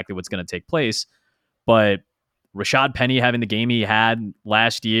is exactly what's going to take place. But Rashad Penny having the game he had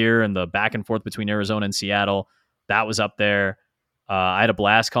last year and the back and forth between Arizona and Seattle, that was up there. I had a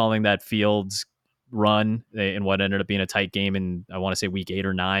blast calling that Fields run in what ended up being a tight game in, I want to say, week 8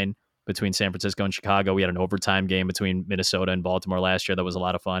 or 9 between San Francisco and Chicago. We had an overtime game between Minnesota and Baltimore last year. That was a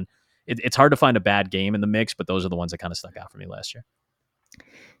lot of fun. It's hard to find a bad game in the mix, but those are the ones that kind of stuck out for me last year.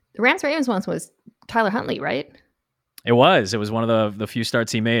 The Rams-Ravens once was Tyler Huntley, right? It was one of the few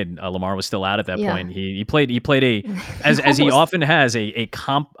starts he made. Lamar was still out at that point. He played a as he often has a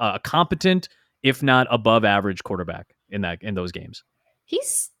competent, if not above average quarterback in those games.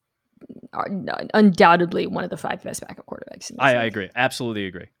 He's undoubtedly one of the 5 best backup quarterbacks. I agree. Absolutely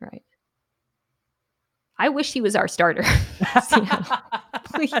agree. Right. I wish he was our starter.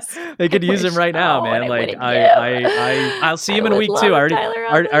 Please. They could use him right now, man. Like I'll see him in week 2. I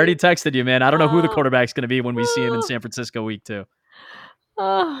already texted you, man. I don't know who the quarterback's going to be when we see him in San Francisco week 2.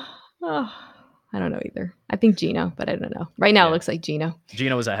 I don't know either. I think Geno, but I don't know. Right now, It looks like Geno.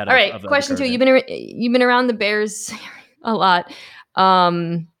 Geno was ahead. All right. Of question 2. You've been around the Bears a lot,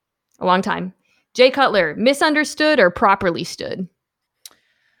 a long time. Jay Cutler, misunderstood or properly stood?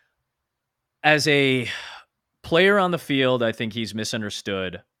 As a player on the field, I think he's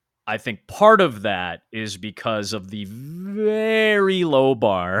misunderstood. I think part of that is because of the very low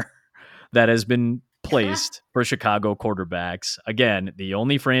bar that has been placed for Chicago quarterbacks. Again, the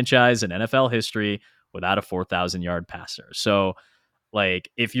only franchise in NFL history without a 4,000-yard passer. So,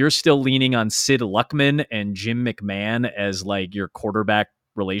 like, if you're still leaning on Sid Luckman and Jim McMahon as like your quarterback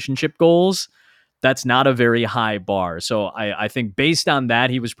relationship goals, that's not a very high bar. So I think based on that,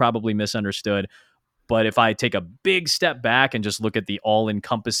 he was probably misunderstood. But if I take a big step back and just look at the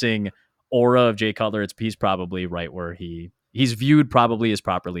all-encompassing aura of Jay Cutler, he's probably right where he's viewed probably as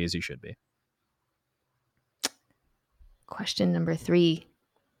properly as he should be. Question number 3.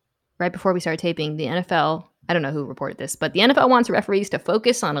 Right before we started taping, the NFL, I don't know who reported this, but the NFL wants referees to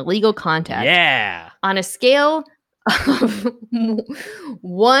focus on illegal contact. Yeah. On a scale of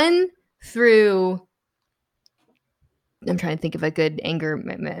 1 through, I'm trying to think of a good anger.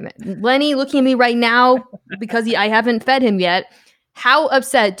 Lenny looking at me right now because I haven't fed him yet. How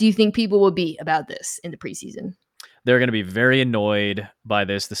upset do you think people will be about this in the preseason? They're going to be very annoyed by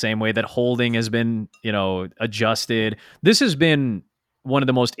this, the same way that holding has been, adjusted. This has been one of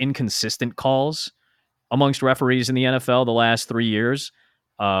the most inconsistent calls amongst referees in the NFL the last 3 years.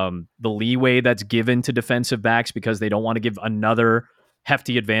 The leeway that's given to defensive backs because they don't want to give another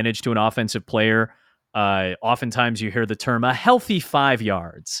hefty advantage to an offensive player. Oftentimes you hear the term a healthy 5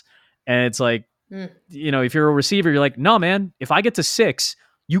 yards. And it's like, if you're a receiver, you're like, no, man, if I get to 6,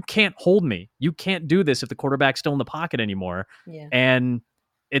 you can't hold me. You can't do this if the quarterback's still in the pocket anymore. Yeah. And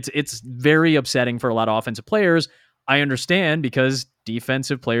it's very upsetting for a lot of offensive players. I understand because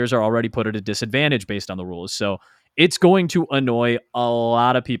defensive players are already put at a disadvantage based on the rules. So it's going to annoy a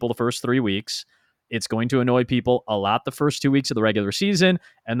lot of people the first 3 weeks. It's going to annoy people a lot the first 2 weeks of the regular season.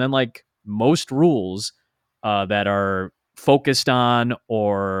 And then, like most rules that are focused on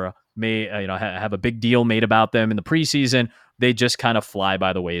or may have a big deal made about them in the preseason, they just kind of fly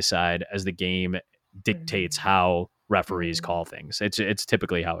by the wayside as the game dictates how referees call things. It's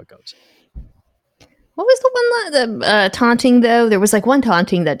typically how it goes. What was the one, the taunting, though? There was like one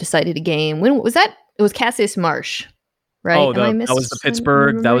taunting that decided a game. When was that? It was Cassius Marsh. Right. Oh, that was the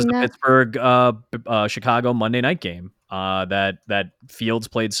Pittsburgh. That was the Pittsburgh Chicago Monday night game. That Fields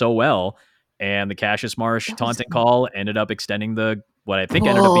played so well, and the Cassius Marsh taunting call ended up extending what I think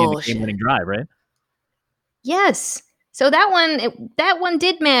ended up being the game-winning drive. Right. Yes. So that one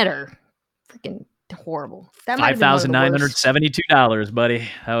did matter. Freaking horrible. That $5,972, buddy.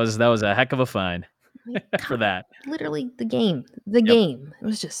 That was a heck of a fine for that. Literally the game. Game. It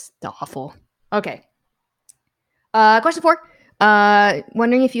was just awful. Okay. Question 4.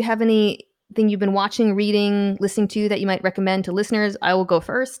 Wondering if you have anything you've been watching, reading, listening to that you might recommend to listeners. I will go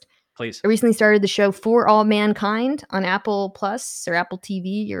first. Please. I recently started the show For All Mankind on Apple Plus or Apple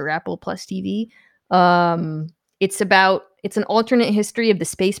TV or Apple Plus TV. It's an alternate history of the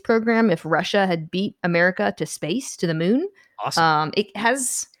space program if Russia had beat America to space, to the moon. Awesome.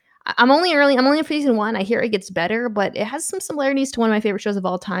 I'm only in season 1. I hear it gets better, but it has some similarities to one of my favorite shows of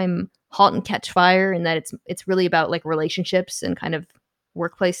all time, Halt and Catch Fire, in that it's really about like relationships and kind of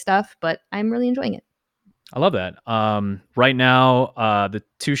workplace stuff, but I'm really enjoying it. I love that. Right now, the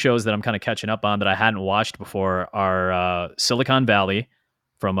two shows that I'm kind of catching up on that I hadn't watched before are Silicon Valley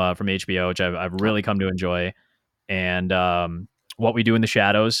from HBO, which I've really come to enjoy, and What We Do in the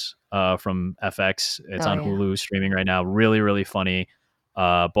Shadows from FX. It's on Hulu streaming right now. Really, really funny.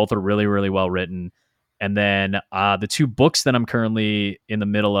 Both are really, really well written. And then the two books that I'm currently in the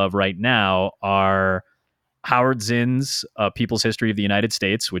middle of right now are Howard Zinn's People's History of the United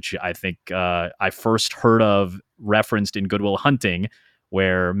States, which I think I first heard of referenced in Good Will Hunting,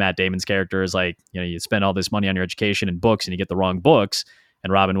 where Matt Damon's character is like, you spend all this money on your education and books and you get the wrong books.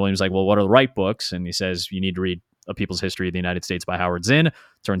 And Robin Williams is like, well, what are the right books? And he says, you need to read A People's History of the United States by Howard Zinn.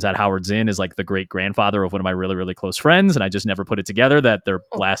 Turns out Howard Zinn is like the great grandfather of one of my really, really close friends. And I just never put it together that their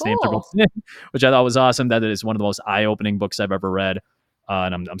last names are both Zinn, which I thought was awesome. That is one of the most eye-opening books I've ever read.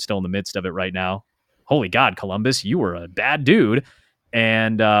 And I'm still in the midst of it right now. Holy God, Columbus, you were a bad dude.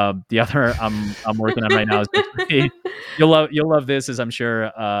 And the other I'm working on right now is you'll love this, as I'm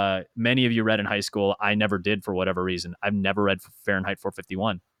sure many of you read in high school. I never did for whatever reason. I've never read Fahrenheit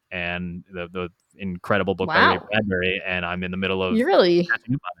 451, and the incredible book by Ray Bradbury. And I'm in the middle of you're really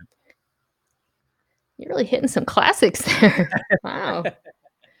hitting some classics there. Wow,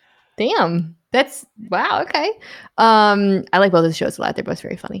 damn, that's wow. Okay, I like both of the shows a lot. They're both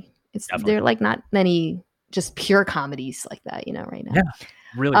very funny. They're like not many just pure comedies like that, right now. Yeah,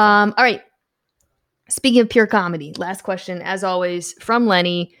 really fun. All right. Speaking of pure comedy, last question, as always, from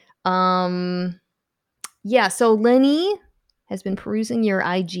Lenny. So Lenny has been perusing your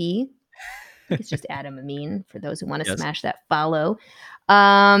IG. It's just Adam Amin for those who want to smash that follow.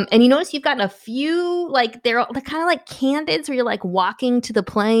 And you notice you've gotten a few, like they're kind of like candids where you're like walking to the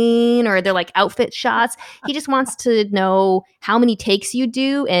plane, or they're like outfit shots. He just wants to know how many takes you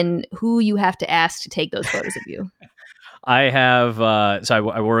do and who you have to ask to take those photos of you. I have,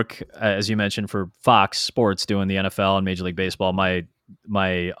 I work, as you mentioned, for Fox Sports doing the NFL and Major League Baseball.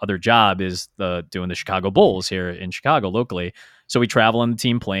 My other job is doing the Chicago Bulls here in Chicago locally. So we travel on the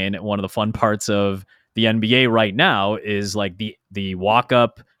team plane. One of the fun parts of the NBA right now is like the walk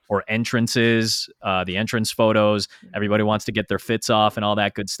up or entrances, the entrance photos. Everybody wants to get their fits off and all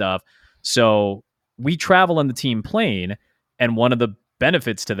that good stuff. So we travel on the team plane, and one of the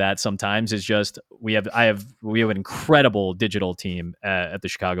benefits to that sometimes is just we have an incredible digital team at the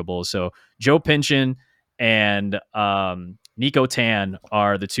Chicago Bulls. So Joe Pinchin and Nico Tan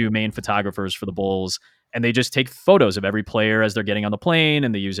are the two main photographers for the Bulls. And they just take photos of every player as they're getting on the plane,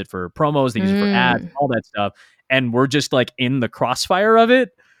 and they use it for promos, they use it for ads, all that stuff. And we're just like in the crossfire of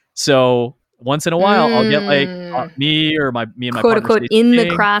it. So once in a while, I'll get like me and my quote partner unquote in the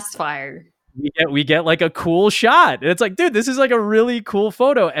crossfire. We get like a cool shot. And it's like, dude, this is like a really cool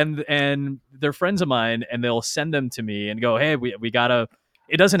photo. And they're friends of mine, and they'll send them to me and go, hey, we gotta.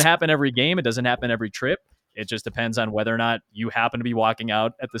 It doesn't happen every game. It doesn't happen every trip. It just depends on whether or not you happen to be walking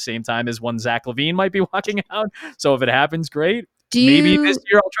out at the same time as one Zach LaVine might be walking out. So if it happens, great. Maybe this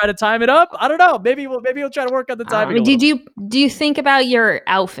year I'll try to time it up. I don't know. Maybe we'll try to work on the timing. Do you think about your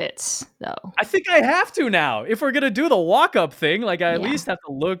outfits though? I think I have to now. If we're gonna do the walk up thing, like I at least have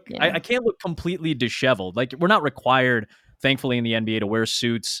to look. I can't look completely disheveled. Like we're not required, thankfully, in the NBA to wear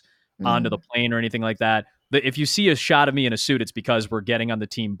suits onto the plane or anything like that. If you see a shot of me in a suit, it's because we're getting on the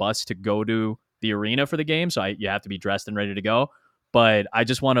team bus to go to the arena for the game. So you have to be dressed and ready to go. But I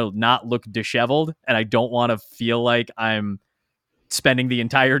just want to not look disheveled, and I don't want to feel like I'm spending the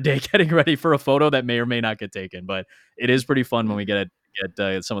entire day getting ready for a photo that may or may not get taken. But it is pretty fun when we get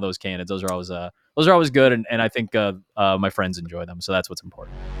some of those candids. Those are always good, and I think my friends enjoy them. So that's what's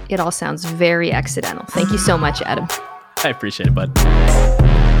important. It all sounds very accidental. Thank you so much, Adam. I appreciate it, bud.